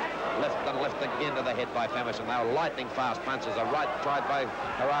 Left and left again to the head by Famechon. They were lightning fast punches. A right tried by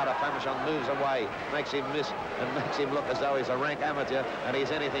Harada. Famechon moves away, makes him miss, and makes him look as though he's a rank amateur, and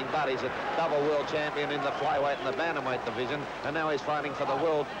he's anything but. He's a double world champion in the flyweight and the bantamweight division, and now he's fighting for the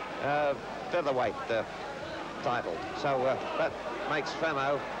world featherweight title. So that makes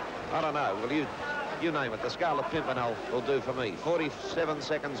Famo, I don't know, will you name it, the Scarlet Pimpernel will do for me. 47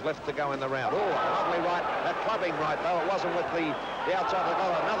 seconds left to go in the round. Oh, lovely right, that clubbing right, though. It wasn't with the outside of the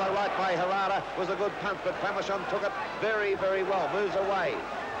goal. Another right by Harada was a good punch, but Famechon took it very, very well. Moves away.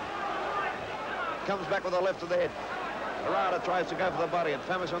 Comes back with a left to the head. Harada tries to go for the body, and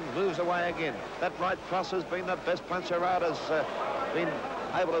Famechon moves away again. That right cross has been the best punch Harada's been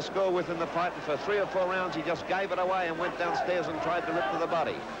able to score with in the fight, and for 3 or 4 rounds he just gave it away and went downstairs and tried to rip to the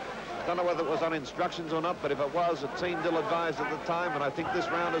body. Don't know whether it was on instructions or not, but if it was, it seemed ill-advised at the time, and I think this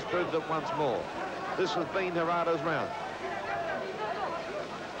round has proved it once more. This has been Harada's round.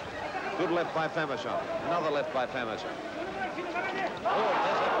 Good left by Famechon. Another left by Famechon. Oh,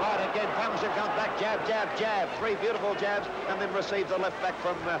 there's it right again. Famechon comes back, jab, jab, jab. 3 beautiful jabs, and then receives a left back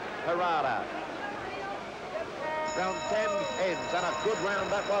from Harada. Round 10 ends, and a good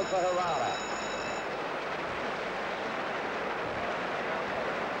round that was for Harada.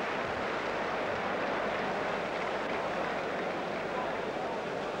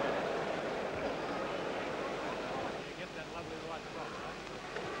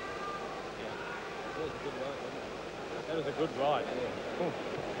 That was a good right. Yeah. You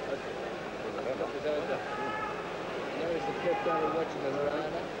notice they kept on watching the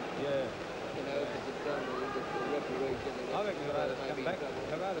Harada? Yeah. You know, because it's done the referee. I reckon Harada's come back.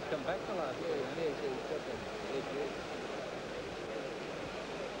 Harada's come back the last year.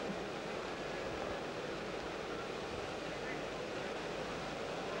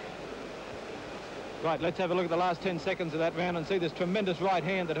 Right, let's have a look at the last 10 seconds of that round and see this tremendous right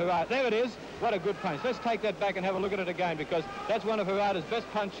hand that Harada... There it is. What a good punch. Let's take that back and have a look at it again, because that's one of Harada's best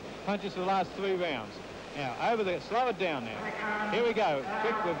punches for the last 3 rounds. Now, over there. Slow it down now. Here we go.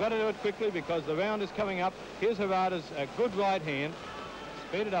 Quick, we've got to do it quickly because the round is coming up. Here's Harada's good right hand.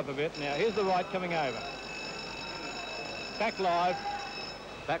 Speed it up a bit. Now, here's the right coming over. Back live.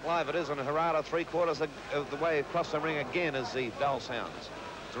 Back live it is, and Harada 3/4 of the way across the ring again as the bell sounds.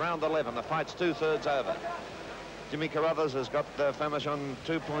 It's round 11. The fight's 2/3 over. Jimmy Carruthers has got Famechon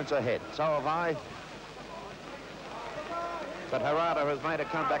 2 points ahead. So have I. But Harada has made a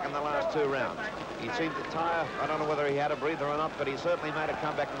comeback in the last 2 rounds. He seemed to tire. I don't know whether he had a breather or not, but he certainly made a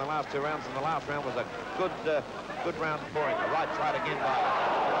comeback in the last 2 rounds, and the last round was a good round for him. The right tried again by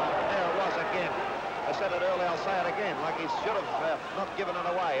there it was again. I said it earlier, I'll say it again, like he should have not given it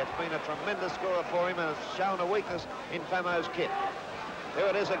away. It's been a tremendous scorer for him, and it's shown a weakness in Famo's kit. Here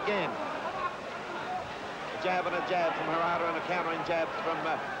it is again. jab and a jab from Harada and a countering jab from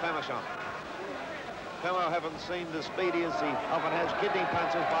Famechon. Famo haven't seemed as speedy as he often has. Kidney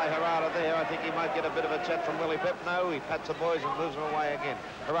punches by Harada there. I think he might get a bit of a chat from Willie Pep. No, he pats the boys and moves them away again.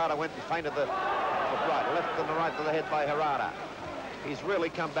 Harada went and feinted the right, left and the right to the head by Harada. He's really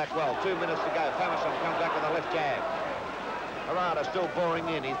come back well. 2 minutes to go. Famechon comes back with a left jab. Harada still boring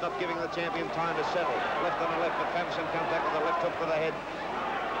in. He's not giving the champion time to settle. Left on the left, but Famechon comes back with a left hook to the head.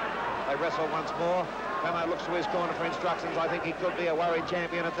 They wrestle once more. Famo looks to his corner for instructions. I think he could be a worried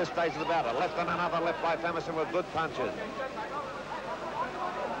champion at this stage of the bout. A left and another left by Famechon with good punches.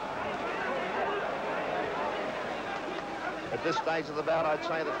 At this stage of the bout, I'd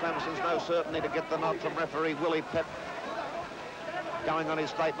say that Famechon's no certainty to get the nod from referee Willie Pep, going on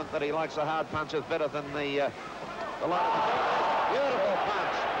his statement that he likes the hard punches better than the light of the... Beautiful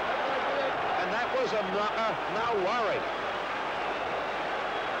punch. And that was a knocker, no worry.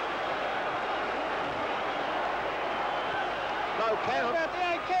 No count. About the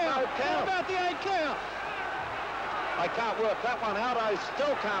 8 count. No count. About the 8 count. I can't work that one out. I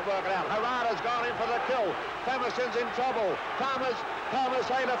still can't work it out. Harada's gone in for the kill. Famechon's in trouble. Palmer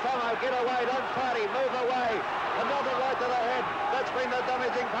say to Famo, get away, don't fight him, move away. Another right to the head. That's been the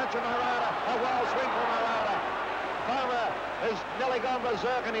damaging punch from Harada. A wild swing from Harada. Palmer has nearly gone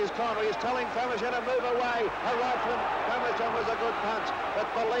berserk in his corner. He's telling Famechon to move away. A right from Famechon was a good punch. But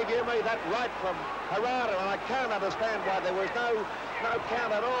believe you me, that right from Harada, and I can't understand why there was no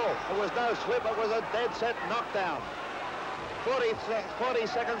count at all. There was no slip. It was a dead set knockdown. 40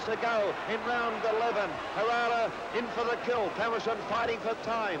 seconds to go in round 11. Harada in for the kill. Famechon fighting for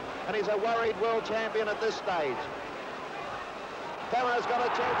time, and he's a worried world champion at this stage. Famo's got a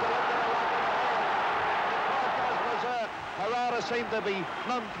chance to let go. Harada seemed to be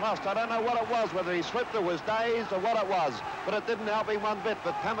nonplussed. I don't know what it was, whether he slipped or was dazed or what it was, but it didn't help him one bit.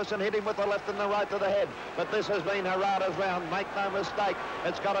 But Famechon hit him with the left and the right to the head. But this has been Harada's round. Make no mistake,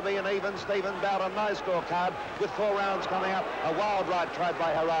 it's got to be an even Steven bout on my scorecard with 4 rounds coming up. A wild right tried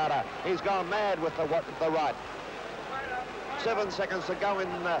by Harada. He's gone mad with the right. 7 seconds to go in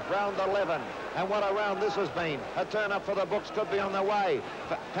round 11. And what a round this has been. A turn up for the books could be on the way.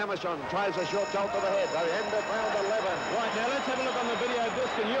 Famechon tries a short jolt to the head. They end at round 11. Right, now let's have a look on the video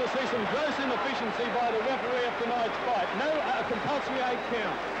disc, and you'll see some gross inefficiency by the referee of tonight's fight. No compulsory 8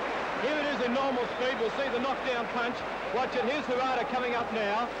 count. Here it is in normal speed. We'll see the knockdown punch. Watch it. Here's Harada coming up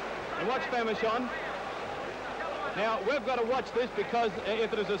now. And watch Famechon. Now, we've got to watch this because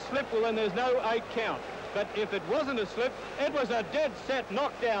if it is a slip, well, then there's no 8 count. But if it wasn't a slip, it was a dead-set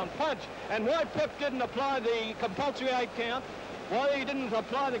knockdown punch. And why Pep didn't apply the compulsory 8 count, why he didn't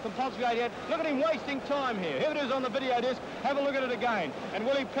apply the compulsory 8 count, look at him wasting time here. Here it is on the video disc. Have a look at it again. And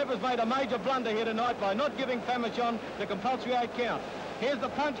Willie Pep has made a major blunder here tonight by not giving Famechon the compulsory 8 count. Here's the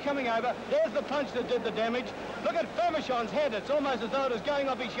punch coming over. There's the punch that did the damage. Look at Famechon's head. It's almost as though it was going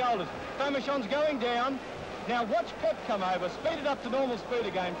off his shoulders. Famechon's going down. Now watch Pep come over. Speed it up to normal speed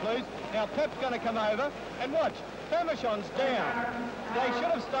again, please. Now Pep's going to come over, and watch. Famechon's down. They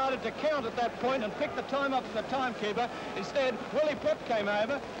should have started to count at that point and picked the time up from the timekeeper. Instead, Willie Pep came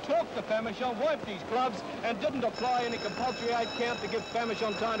over, talked to Famechon, wiped his gloves, and didn't apply any compulsory 8 count to give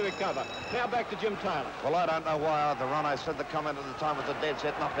Famechon time to recover. Now back to Jim Taylor. Well, I don't know why either, Ron. I said the comment at the time was a dead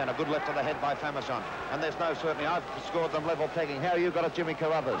set knockdown. A good left to the head by Famechon. And there's no certainty. I've scored them level pegging. How you got it, Jimmy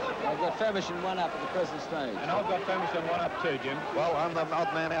Carruthers? I've got Famechon 1 up at the present stage. And I've got Famechon 1 up too, Jim. Well, I'm the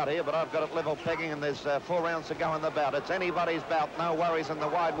odd man out here, but I've got it level pegging, and there's 4 rounds to go in the bout. It's anybody's bout. No worries in the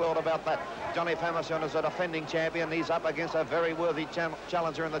wide world about that. Johnny Famechon is a defending champion. He's up against a very worthy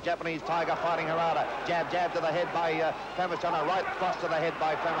challenger in the Japanese Tiger fighting Harada. Jab to the head by Famechon. A right cross to the head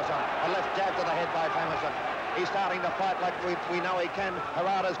by Famechon. A left jab to the head by Famechon. He's starting to fight like we know he can.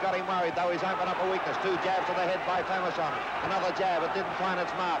 Harada's got him worried, though he's opened up a weakness. 2 jabs to the head by Famechon. Another jab. It didn't find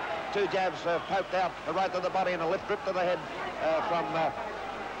its mark. 2 jabs poked out. A right to the body and a left grip to the head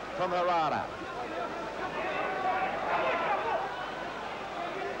from Harada.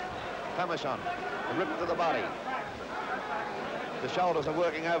 Famechon, a rip to the body. The shoulders are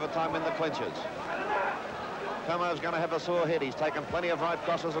working overtime in the clinches. Famo's going to have a sore head. He's taken plenty of right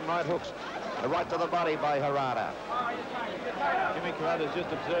crosses and right hooks. A right to the body by Harada. Jimmy Carruthers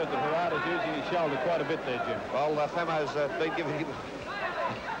just observed that Harada's using his shoulder quite a bit there, Jim. Well, Famo's been giving him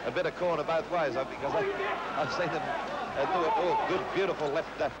a bit of corner both ways because I've seen them do it. Oh, good, beautiful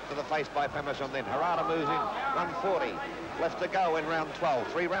left to the face by Famechon then. Harada moves in, 140. Left to go in round 12.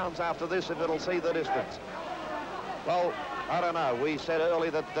 3 rounds after this if it'll see the distance. Well, I don't know. We said early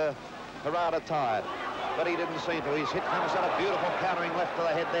that Harada tired, but he didn't seem to. He's hit Famechon a beautiful countering left to the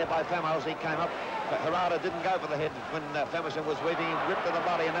head there by Famo as he came up. Harada didn't go for the head when Famechon was weaving. He ripped to the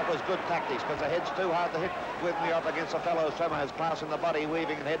body, and that was good tactics, because the head's too hard to hit with me up against a fellow swimmer's class in the body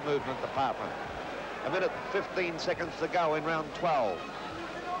weaving and head movement department. 1 minute 15 seconds to go in round 12.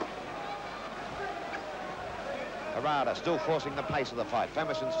 Harada still forcing the pace of the fight.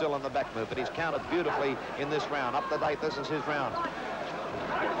 Famechon still on the back move, but he's countered beautifully in this round. Up to date, this is his round.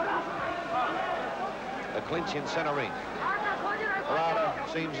 The clinch in centre ring. Harada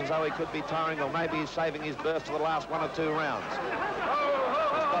seems as though he could be tiring, or maybe he's saving his burst for the last 1 or 2 rounds.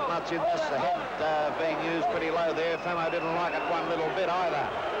 There's not much in this. The head being used pretty low there. Famo didn't like it one little bit either,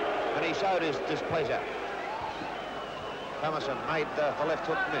 and he showed his displeasure. Famechon made the left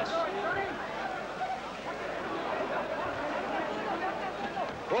hook miss.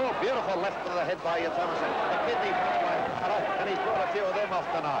 Oh, beautiful left to the head by Famechon. A kidney punch by Harada, and he's brought a few of them off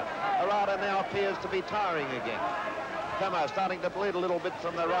tonight. Harada now appears to be tiring again. Famo starting to bleed a little bit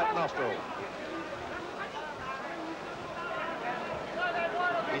from the right nostril.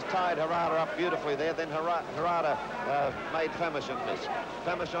 He's tied Harada up beautifully there. Then Harada made Famechon miss.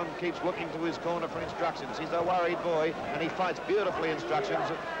 Famechon keeps looking to his corner for instructions. He's a worried boy, and he fights beautifully.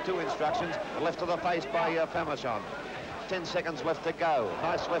 Two instructions. Left to the face by Famechon. 10 seconds left to go.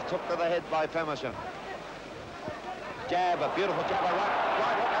 Nice left hook to the head by Famechon. Jab, a beautiful jab, a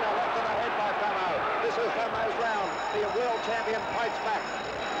right hook and a left to the head by Famo. This is Famo's round. The world champion fights back.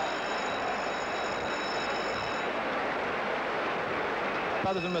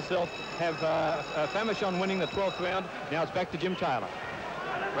 Others and myself have Famechon winning the 12th round. Now it's back to Jim Taylor.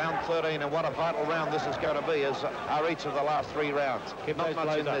 Round 13, and what a vital round this is going to be, as are each of the last 3 rounds. Not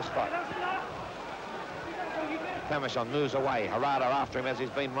much in this fight. Famechon moves away. Harada after him, as he's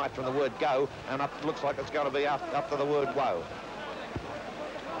been right from the word go, and up looks like it's going to be up to the word whoa.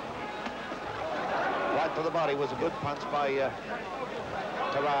 Right to the body was a good punch by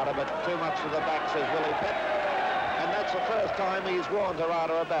Harada, but too much to the back, says Willie Pett. And that's the first time he's warned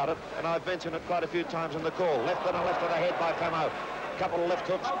Harada about it, and I've mentioned it quite a few times in the call. Left and a left to the head by Famo. A couple of left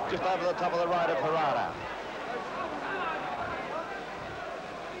hooks just over the top of the right of Harada.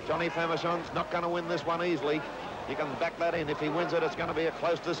 Johnny Famechon's not going to win this one easily. You can back that in. If he wins it, it's going to be a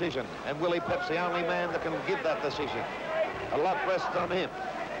close decision. And Willie Pett's the only man that can give that decision. A lot rests on him.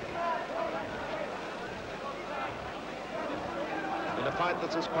 In a fight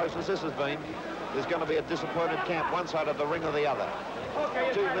that's as close as this has been, there's going to be a disappointed camp, one side of the ring or the other.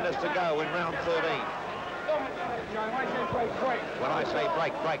 2 minutes to go in round 13. When I say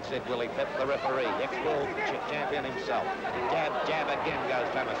break, break, said Willie Pett, the referee, ex-world champion himself. Jab, jab again goes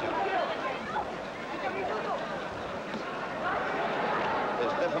Famechon.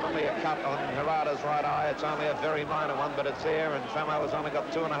 There's definitely a cut on Harada's right eye. It's only a very minor one, but it's there, and Famo has only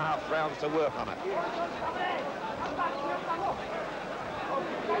got 2.5 rounds to work on it.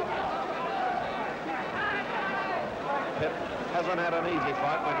 Pett hasn't had an easy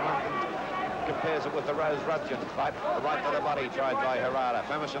fight when one compares it with the Rose Rudgeon fight. The right to the body tried by Harada.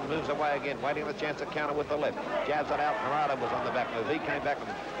 Famechon moves away again, waiting the chance to counter with the left. Jabs it out. Harada was on the back move. He came back and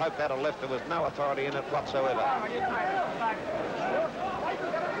poked out a left. There was no authority in it whatsoever.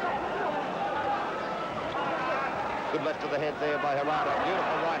 Good left to the head there by Harada.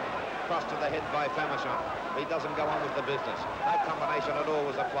 Beautiful right cross to the head by Famechon. He doesn't go on with the business. No combination at all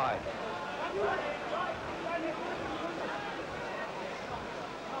was applied.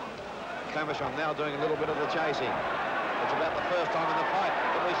 Famechon now doing a little bit of the chasing. It's about the first time in the fight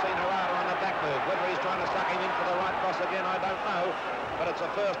that we've seen Harada on the back move. Whether he's trying to suck him in for the right cross again, I don't know. But it's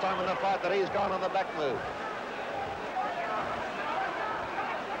the first time in the fight that he's gone on the back move.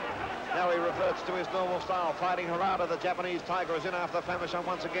 Now he reverts to his normal style, fighting Harada. The Japanese Tiger is in after Famechon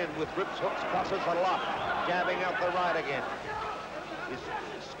once again with rips, hooks, crosses, a lot. Jabbing out the right again. He's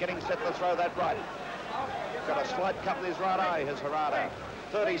getting set to throw that right. Got a slight cut in his right eye, his Harada.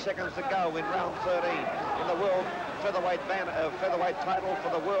 30 seconds to go in round 13 in the world featherweight title for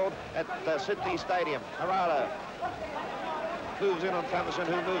the world at Sydney Stadium. Harada moves in on Famechon,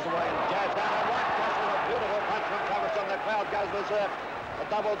 who moves away and jabs down a right cross with a beautiful punch from Famechon. The crowd goes berserk. A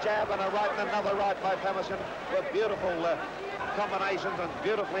double jab and a right and another right by Famechon with beautiful combinations and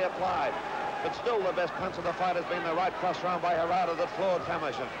beautifully applied. But still the best punch of the fight has been the right cross thrown by Harada that floored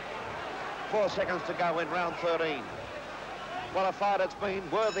Famechon. 4 seconds to go in round 13. What a fight it's been,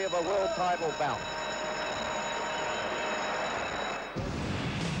 worthy of a world title bout.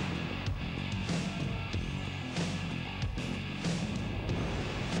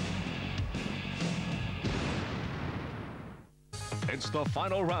 It's the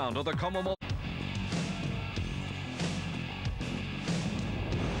final round of the Commonwealth.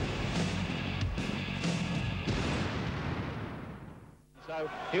 So So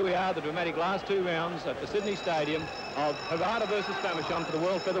here we are, the dramatic last 2 rounds at the Sydney Stadium of Harada versus Famechon for the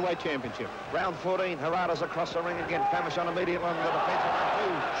World Featherweight Championship. Round 14, Harada's across the ring again. Famechon immediately on the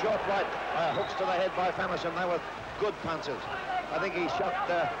defensive. 2 short right hooks to the head by Famechon. They were good punches. I think he shot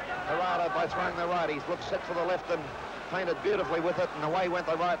Harada by throwing the right. He's looked set for the left and painted beautifully with it, and away went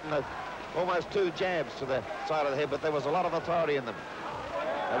the right, and almost 2 jabs to the side of the head, but there was a lot of authority in them.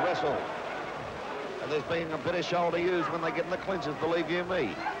 A wrestle. And there's been a bit of shoulder used when they get in the clinches, believe you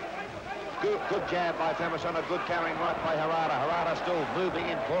me. Good jab by Famechon, a good carrying right by Harada. Harada still moving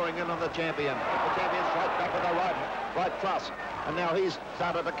in, pouring in on the champion. The champion's right back with a right cross. And now he's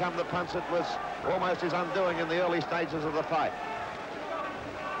started to come the punch that was almost his undoing in the early stages of the fight.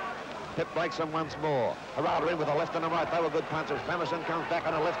 Pip breaks him once more. Harada in with a left and a right. They were good punches. Famechon comes back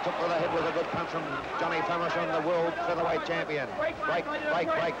on a left hook to the head with a good punch from Johnny Famechon, the world featherweight champion. Break,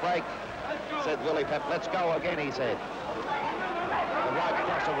 said Willie Pep. Let's go again, he said. The right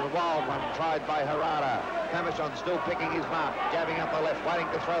cross was a wild one, tried by Harada. Famechon still picking his mark, jabbing up the left, waiting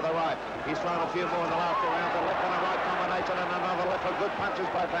to throw the right. He's thrown a few more in the last 2 rounds. A left and a right combination and another left for good punches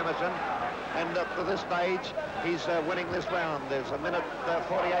by Famechon. And at this stage, he's winning this round. There's a minute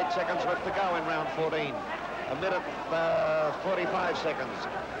 48 seconds left to go in round 14. A minute 45 seconds.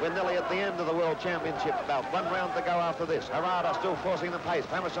 We're nearly at the end of the World Championship bout. 1 round to go after this. Harada still forcing the pace.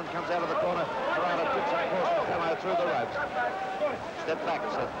 Famechon comes out of the corner. Harada trips and forces Famo through the ropes. Step back,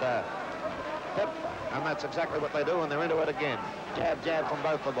 said Pep. And that's exactly what they do, and they're into it again. Jab from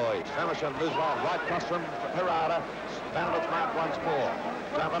both the boys. Famechon moves on. Right cross from Harada. Found its mark once more.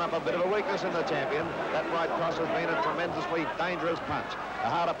 Jumping up a bit of a weakness in the champion. That right cross has been a tremendously dangerous punch. A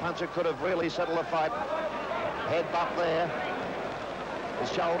harder puncher could have really settled the fight. Head butt there.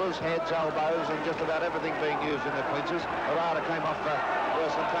 His shoulders, heads, elbows, and just about everything being used in the clinches. Harada came off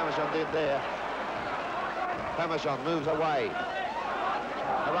worse than Famechon did there. Famechon moves away.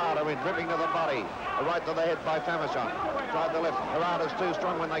 Harada in, ripping to the body. A right to the head by Famechon. Tried the left. Harada's too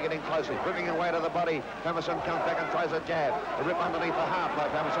strong when they're getting closer. Ripping away to the body. Famechon comes back and tries a jab. A rip underneath the heart by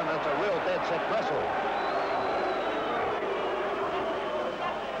Famechon. That's a real dead set wrestle.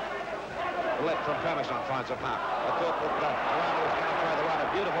 The left from Famechon finds a mark. I thought that Harada was going to throw the right. A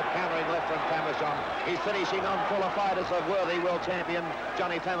beautiful countering left from Famechon. He's finishing on full of fight as a worthy world champion,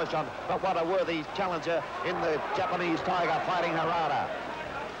 Johnny Famechon. But what a worthy challenger in the Japanese Tiger fighting Harada.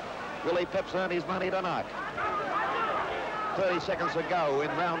 Willie Pep's earned his money tonight. 30 seconds to go in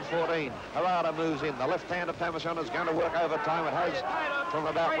round 14. Harada moves in. The left hand of Famechon is going to work overtime. It has from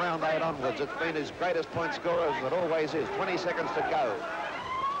about round 8 onwards. It's been his greatest point scorer, as it always is. 20 seconds to go.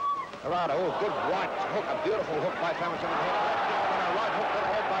 Harada, oh, good right hook. A beautiful hook by Famechon. A right hook to the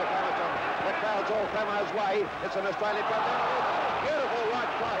head by Famechon. The crowd's all Famo's way. It's an Australian crowd. Beautiful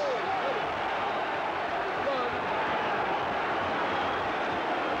right cross.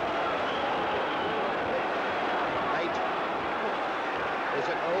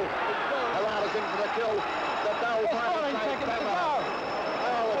 Harada's in for the kill. The bell trying to take Famo.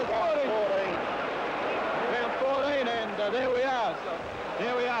 Oh, it's round 14. Round 14, and there we are. So,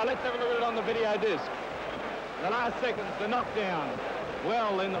 there we are. Let's have a look at it on the video disc. The last seconds, the knockdown.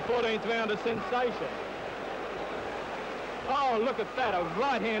 Well, in the 14th round, a sensation. Oh, look at that, a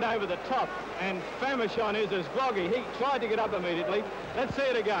right hand over the top. And Famechon is as groggy. He tried to get up immediately. Let's see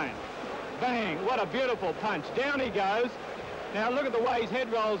it again. Bang, what a beautiful punch. Down he goes. Now look at the way his head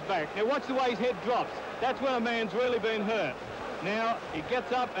rolls back. Now watch the way his head drops. That's when a man's really been hurt. Now he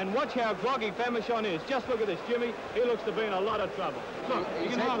gets up and watch how groggy Famechon is. Just look at this, Jimmy. He looks to be in a lot of trouble. Look, he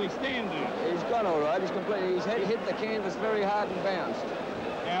can hardly stand there. He's gone all right. He's completely. His head hit the canvas very hard and bounced.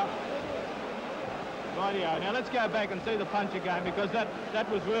 Yeah. Rightio. Now let's go back and see the punch again, because that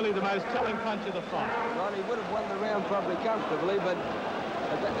was really the most telling punch of the fight. Well, he would have won the round probably comfortably, but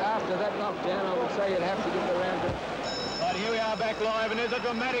after that knockdown, I would say you'd have to give the round to... Right, here we are back live, and there's a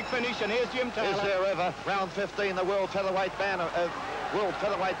dramatic finish, and here's Jim Taylor. Is there ever? Round 15, the world featherweight world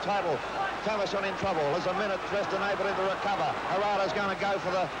featherweight title. Famechon in trouble. There's a minute rest and able to recover. Harada's going to go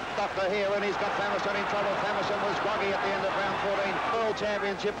for the doctor here, and he's got Famechon in trouble. Famechon was groggy at the end of round 14. World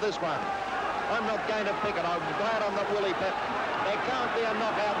Championship, this one. I'm not going to pick it. I'm glad I'm not Willie Pep. There can't be a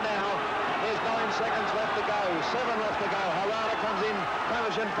knockout now. There's 9 seconds left to go. 7 left to go. Harada comes in.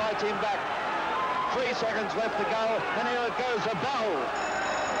 Famechon fights him back. 3 seconds left to go, and here it goes, a bow.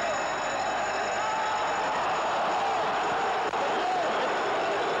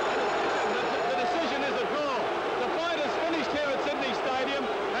 The decision is a draw. The fight is finished here at Sydney Stadium,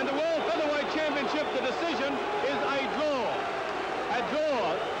 and the World Featherweight Championship, the decision is a draw. A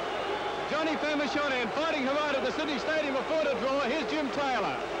draw. Johnny Famechon and fighting Harada at the Sydney Stadium before the draw. Here's Jim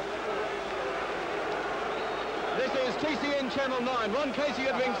Taylor. This is TCN Channel 9. Ron Casey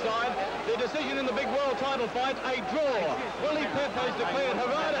at ringside. The decision in the big world title fight, a draw. Willie Pep has declared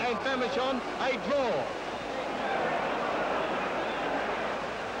Harada and Famechon a draw.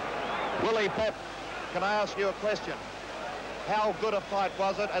 Willie Pep, can I ask you a question? How good a fight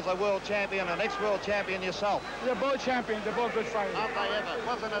was it as a world champion, an ex-world champion yourself? They're both champions. They're both good fighters. Aren't they ever?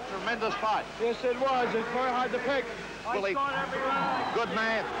 Wasn't it a tremendous fight? Yes, it was. It's very hard to pick. Willie, good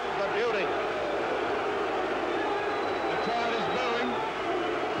man, the beauty. The crowd is booing.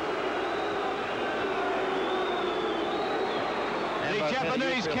 The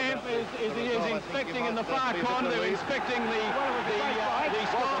Japanese camp is inspecting in the far corner. They're inspecting the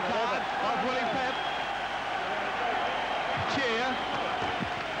scorecard of Willie Pep. Cheer.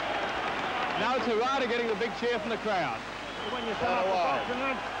 Now it's Harada getting the big cheer from the crowd.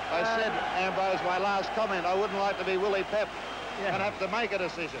 I said, Ambrose, my last comment, I wouldn't like to be Willie Pep and have to make a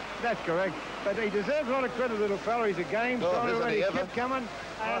decision. That's correct. But he deserves a lot of credit, little fella. He's a game. Johnny kept coming,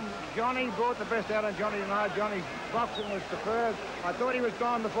 and Johnny brought the best out of Johnny tonight. Johnny's boxing was superb. I thought he was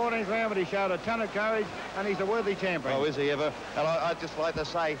gone the 14th round, but he showed a ton of courage, and he's a worthy champion. Oh, is he ever? And I'd just like to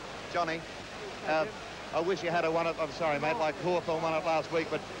say, Johnny, I wish you had won it. I'm sorry, mate, like Hawthorne won it last week,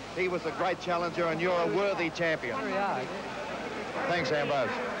 but he was a great challenger, and you're a worthy champion. Thanks, Ambrose.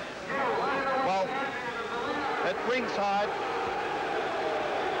 Well, at ringside,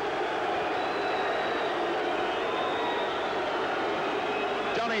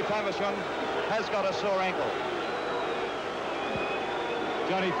 Johnny Famechon has got a sore ankle.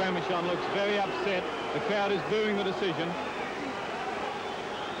 Johnny Famechon looks very upset. The crowd is booing the decision.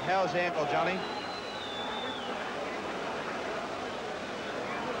 How's the ankle, Johnny?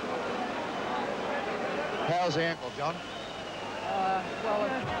 How's the ankle, John? Well,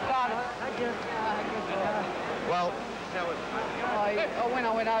 it started. Well, when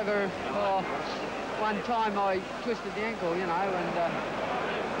I went over one time, I twisted the ankle, you know, and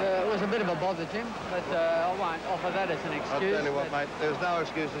it was a bit of a bother, Jim, but I won't offer that as an excuse. I'll tell you what, mate, there's no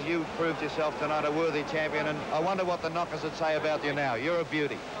excuses. You proved yourself tonight a worthy champion, and I wonder what the knockers would say about you now. You're a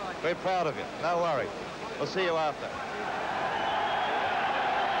beauty. We're proud of you. No worry. We'll see you after.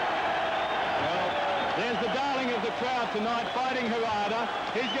 There's the darling of the crowd tonight, fighting Harada.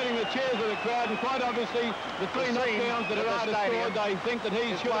 He's getting the cheers of the crowd, and quite obviously, the three knockdowns that Harada scored, they think that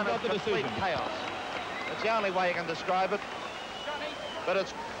he should have got the decision. Chaos. It's the only way you can describe it. But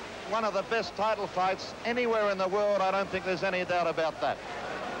it's one of the best title fights anywhere in the world. I don't think there's any doubt about that.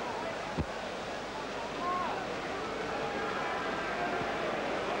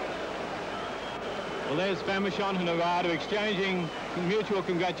 Well, there's Famechon and Harada exchanging mutual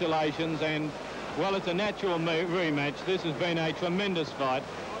congratulations, and well, it's a natural rematch. This has been a tremendous fight.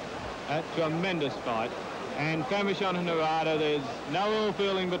 A tremendous fight. And Famechon and Harada, there's no ill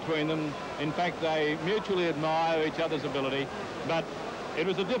feeling between them. In fact, they mutually admire each other's ability. But it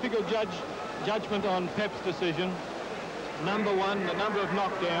was a difficult judgment on Pep's decision. Number one, the number of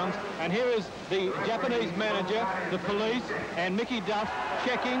knockdowns. And here is the Japanese manager, the police, and Mickey Duff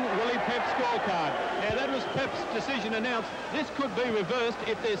checking Willie Pep's scorecard. Now, that was Pep's decision announced. This could be reversed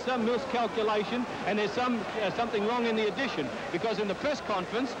if there's some miscalculation and there's something wrong in the addition. Because in the press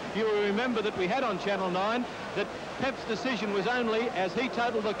conference, you will remember that we had on Channel 9 that Pep's decision was only as he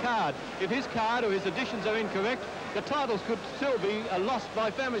totaled the card. If his card or his additions are incorrect, the titles could still be lost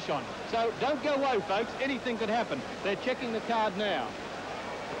by Famechon. So don't go away, folks. Anything could happen. They're checking the card now.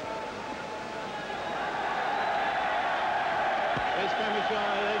 There's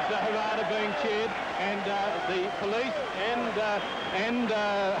Famechon, there's Harada being cheered, and the police and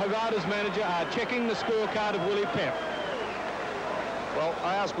Harada's manager are checking the scorecard of Willie Pep. Well,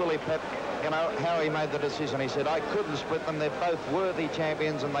 I asked Willie Pep, you know, how he made the decision. He said, I couldn't split them. They're both worthy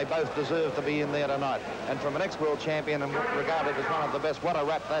champions, and they both deserve to be in there tonight. And from an ex-world champion and regarded as one of the best, what a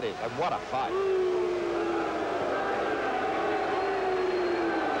rap that is, and what a fight.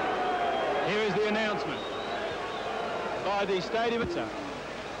 Here is the announcement by the stadium itself.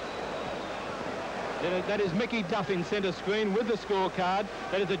 That is Mickey Duff in centre screen with the scorecard.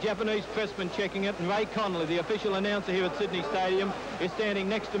 That is the Japanese pressman checking it, and Ray Connolly, the official announcer here at Sydney Stadium, is standing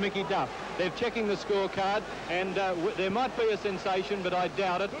next to Mickey Duff. They're checking the scorecard, and there might be a sensation, but I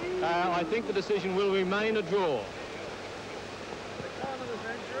doubt it. I think the decision will remain a draw.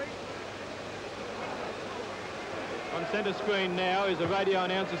 On centre screen now is a radio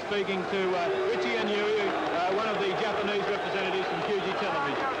announcer speaking to Richie Anuri, one of the Japanese representatives from QG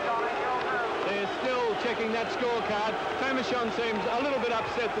Television. They're still checking that scorecard. Famechon seems a little bit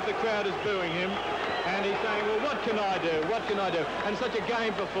upset that the crowd is booing him, and he's saying, well, what can I do? What can I do? And such a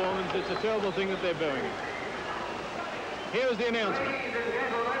game performance, it's a terrible thing that they're booing him. Here is the announcement. Ladies and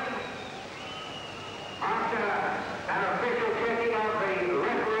gentlemen, after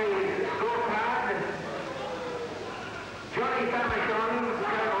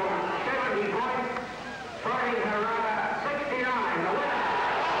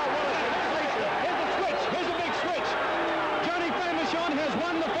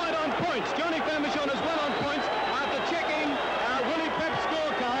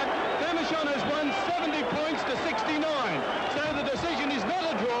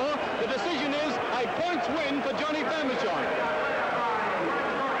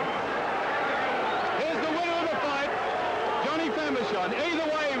Famechon.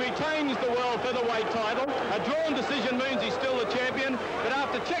 Either way, he retains the world featherweight title. A drawn decision means he's still the champion, but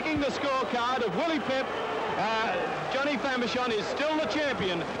after checking the scorecard of Willie Pep, Johnny Famechon is still the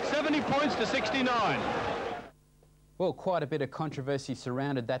champion, 70 points to 69. Well, quite a bit of controversy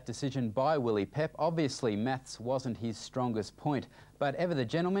surrounded that decision by Willie Pep. Obviously, maths wasn't his strongest point, but ever the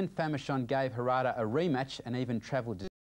gentleman, Famechon gave Harada a rematch and even travelled to